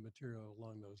receptive to material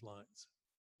along those lines.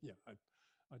 Yeah,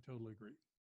 I totally agree.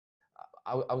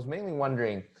 I was mainly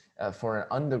wondering for an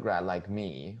undergrad like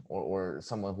me or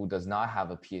someone who does not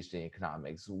have a PhD in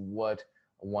economics, what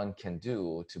one can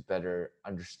do to better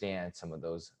understand some of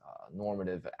those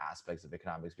normative aspects of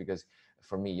economics. Because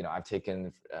for me, you know, I've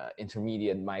taken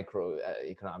intermediate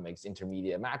microeconomics,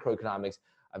 intermediate macroeconomics.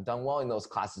 I've done well in those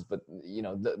classes, but you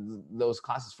know, those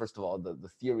classes, first of all, the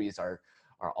theories are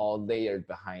all layered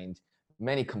behind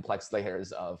many complex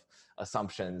layers of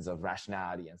assumptions, of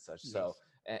rationality and such. Yes. So,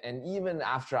 and even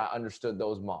after I understood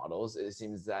those models, it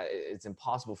seems that it's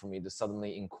impossible for me to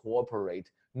suddenly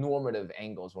incorporate normative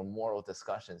angles or moral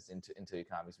discussions into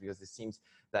economics, because it seems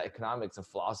that economics and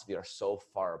philosophy are so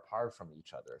far apart from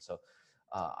each other. So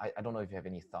I don't know if you have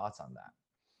any thoughts on that.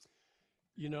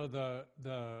 You know,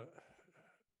 the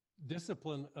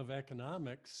discipline of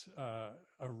economics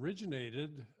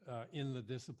originated in the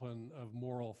discipline of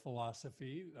moral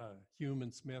philosophy. Hume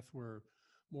and Smith were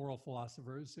moral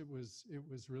philosophers. It was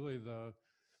really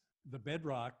the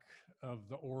bedrock of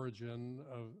the origin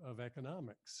of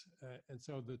economics. And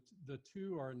so the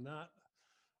two are not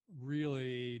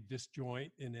really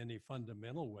disjoint in any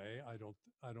fundamental way, I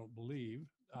don't believe.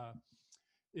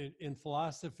 In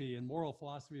philosophy, in moral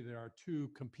philosophy, there are two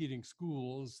competing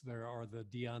schools. There are the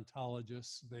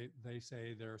deontologists. They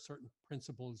say there are certain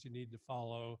principles you need to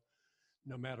follow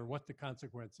no matter what the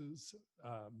consequences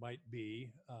might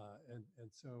be. And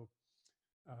so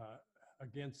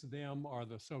against them are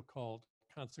the so-called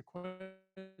consequentialists.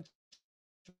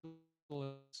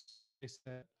 They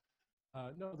said,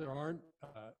 no, there aren't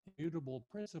immutable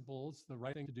principles. The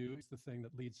right thing to do is the thing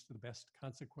that leads to the best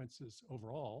consequences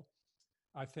overall.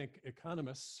 I think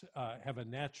economists have a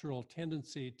natural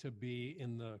tendency to be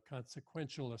in the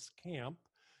consequentialist camp.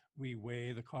 We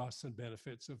weigh the costs and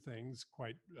benefits of things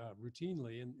quite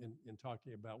routinely in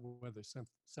talking about whether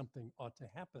something ought to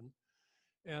happen.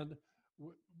 And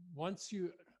once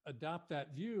you adopt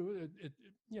that view,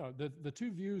 the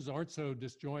two views aren't so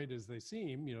disjoint as they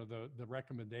seem. You know, the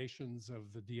recommendations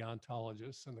of the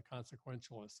deontologists and the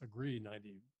consequentialists agree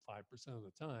 95% of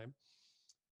the time.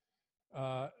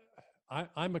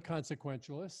 I'm a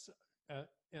consequentialist,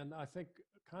 and I think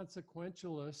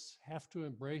consequentialists have to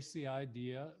embrace the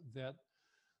idea that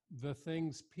the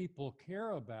things people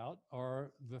care about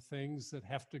are the things that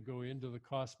have to go into the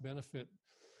cost-benefit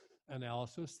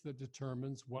analysis that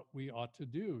determines what we ought to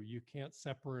do. You can't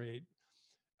separate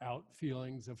out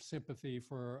feelings of sympathy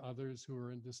for others who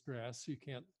are in distress. You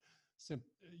can't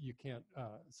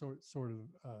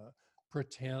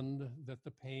pretend that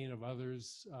the pain of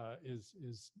others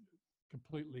is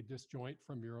completely disjoint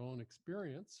from your own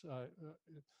experience.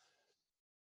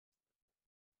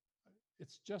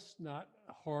 It's just not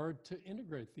hard to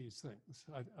integrate these things.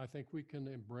 I think we can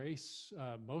embrace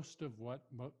most of what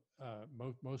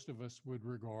most of us would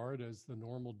regard as the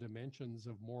normal dimensions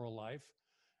of moral life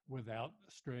without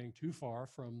straying too far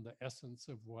from the essence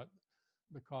of what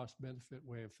the cost-benefit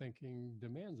way of thinking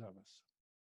demands of us.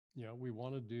 You know, we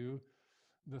want to do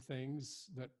the things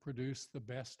that produce the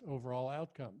best overall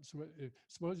outcomes.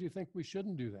 Suppose you think we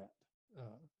shouldn't do that.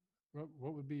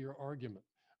 What would be your argument?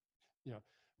 You know,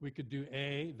 we could do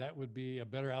A, that would be a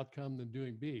better outcome than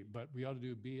doing B, but we ought to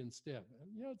do B instead.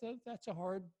 You know, that's a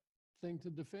hard thing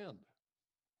to defend.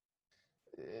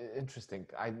 Interesting.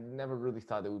 I never really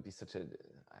thought it would be such a,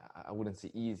 I wouldn't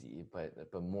say easy, but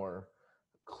more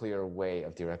clear way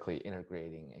of directly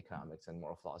integrating economics and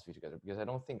moral philosophy together, because I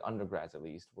don't think undergrads, at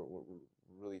least, were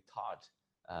really taught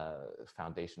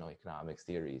foundational economics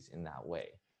theories in that way.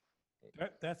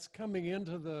 That's coming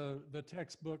into the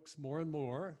textbooks more and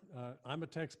more. I'm a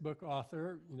textbook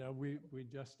author. You know, we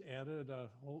just added a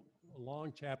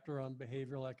long chapter on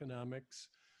behavioral economics,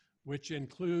 which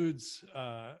includes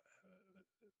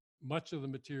much of the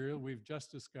material we've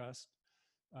just discussed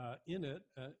in it.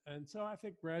 And so I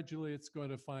think gradually it's going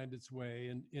to find its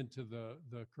way into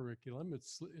the curriculum.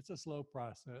 It's a slow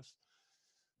process.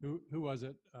 Who was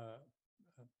it?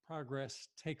 Progress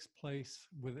takes place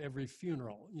with every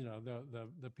funeral. You know,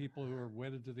 the people who are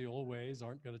wedded to the old ways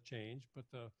aren't going to change, but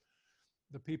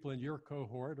the people in your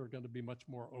cohort are going to be much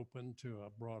more open to a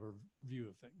broader view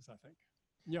of things, I think.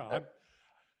 Yeah,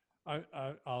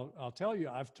 I'll tell you,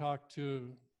 I've talked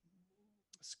to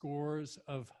scores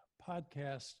of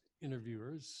podcast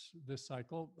interviewers this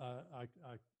cycle. I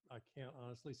can't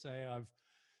honestly say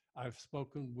I've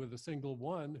spoken with a single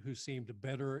one who seemed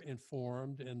better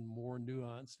informed and more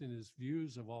nuanced in his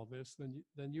views of all this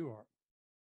than you are.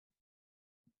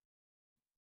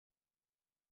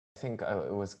 I think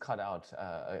it was cut out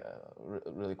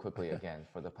really quickly again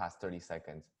for the past 30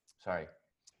 seconds. Sorry.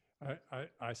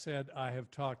 I said I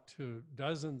have talked to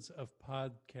dozens of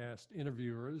podcast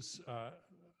interviewers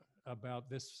about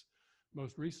this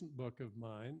most recent book of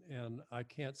mine, and I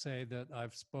can't say that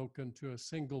I've spoken to a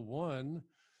single one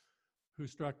who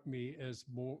struck me as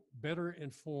better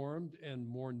informed and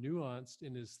more nuanced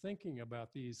in his thinking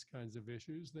about these kinds of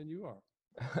issues than you are.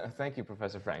 Thank you,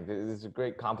 Professor Frank. This is a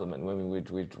great compliment. I mean,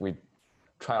 we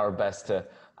try our best to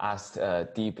ask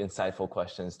deep, insightful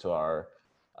questions to our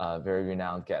very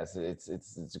renowned guests. It's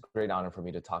a great honor for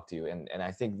me to talk to you. And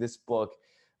I think this book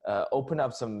opened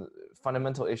up some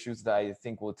fundamental issues that I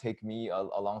think will take me a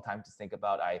long time to think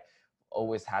about. I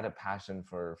always had a passion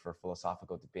for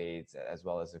philosophical debates as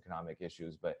well as economic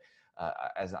issues, but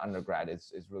as an undergrad,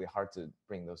 it's really hard to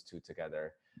bring those two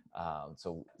together.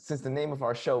 So since the name of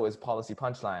our show is Policy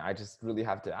Punchline, I just really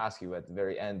have to ask you at the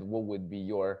very end, what would be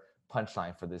your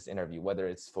punchline for this interview, whether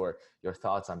it's for your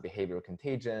thoughts on behavioral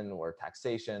contagion or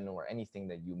taxation or anything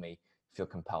that you may feel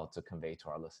compelled to convey to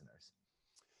our listeners?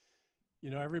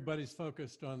 Everybody's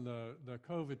focused on the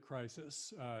COVID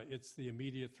crisis. It's the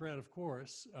immediate threat, of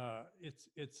course.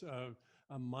 It's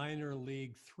a minor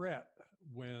league threat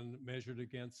when measured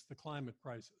against the climate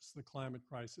crisis. The climate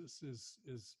crisis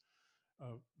is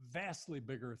a vastly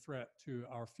bigger threat to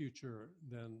our future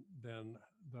than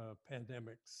the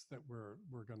pandemics that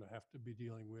we're going to have to be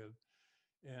dealing with.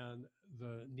 And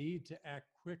the need to act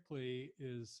quickly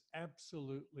is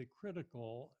absolutely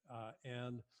critical.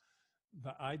 And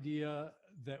the idea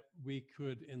that we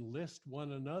could enlist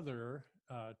one another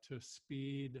to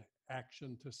speed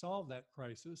action to solve that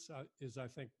crisis is, I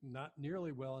think, not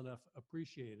nearly well enough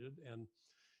appreciated. And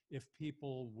if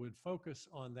people would focus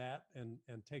on that and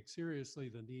take seriously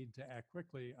the need to act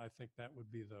quickly, I think that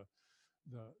would be the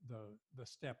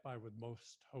step I would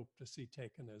most hope to see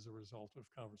taken as a result of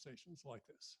conversations like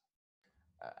this.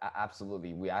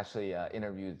 Absolutely. We actually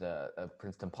interviewed a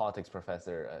Princeton politics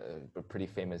professor, a pretty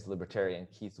famous libertarian,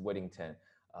 Keith Whittington,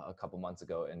 a couple months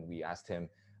ago, and we asked him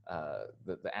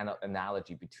the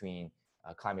analogy between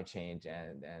climate change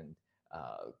and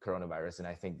coronavirus. And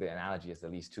I think the analogy is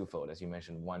at least twofold. As you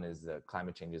mentioned, one is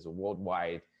climate change is a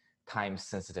worldwide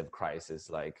time-sensitive crisis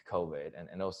like COVID.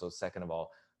 And also, second of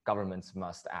all, governments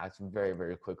must act very,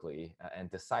 very quickly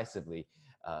and decisively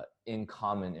in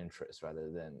common interest rather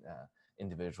than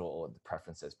individual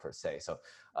preferences per se. So,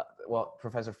 well,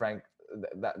 Professor Frank,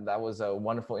 that was a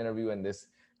wonderful interview, and this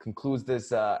concludes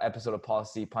this episode of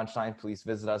Policy Punchline. Please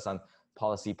visit us on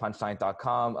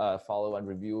policypunchline.com. Follow and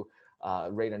review,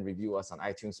 rate and review us on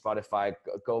iTunes, Spotify.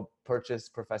 Go purchase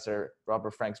Professor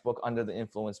Robert Frank's book, Under the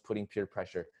Influence: Putting Peer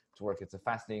Pressure to Work. It's a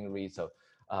fascinating read. So,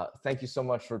 thank you so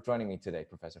much for joining me today,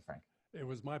 Professor Frank. It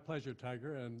was my pleasure,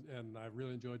 Tiger, and I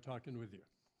really enjoyed talking with you.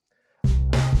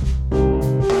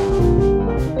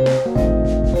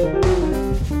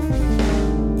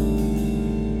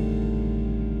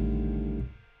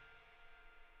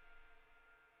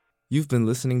 You've been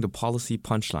listening to Policy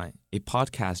Punchline, a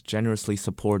podcast generously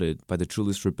supported by the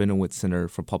Julius Rabinowitz Center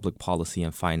for Public Policy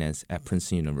and Finance at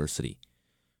Princeton University.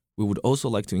 We would also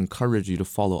like to encourage you to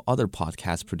follow other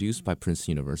podcasts produced by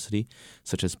Princeton University,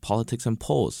 such as Politics and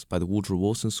Polls by the Woodrow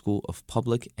Wilson School of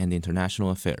Public and International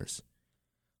Affairs.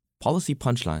 Policy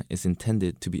Punchline is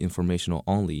intended to be informational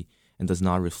only and does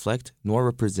not reflect nor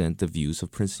represent the views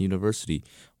of Princeton University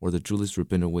or the Julius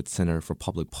Rabinowitz Center for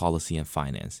Public Policy and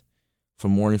Finance. For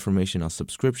more information on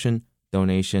subscription,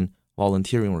 donation,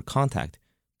 volunteering, or contact,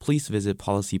 please visit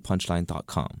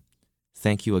policypunchline.com.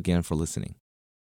 Thank you again for listening.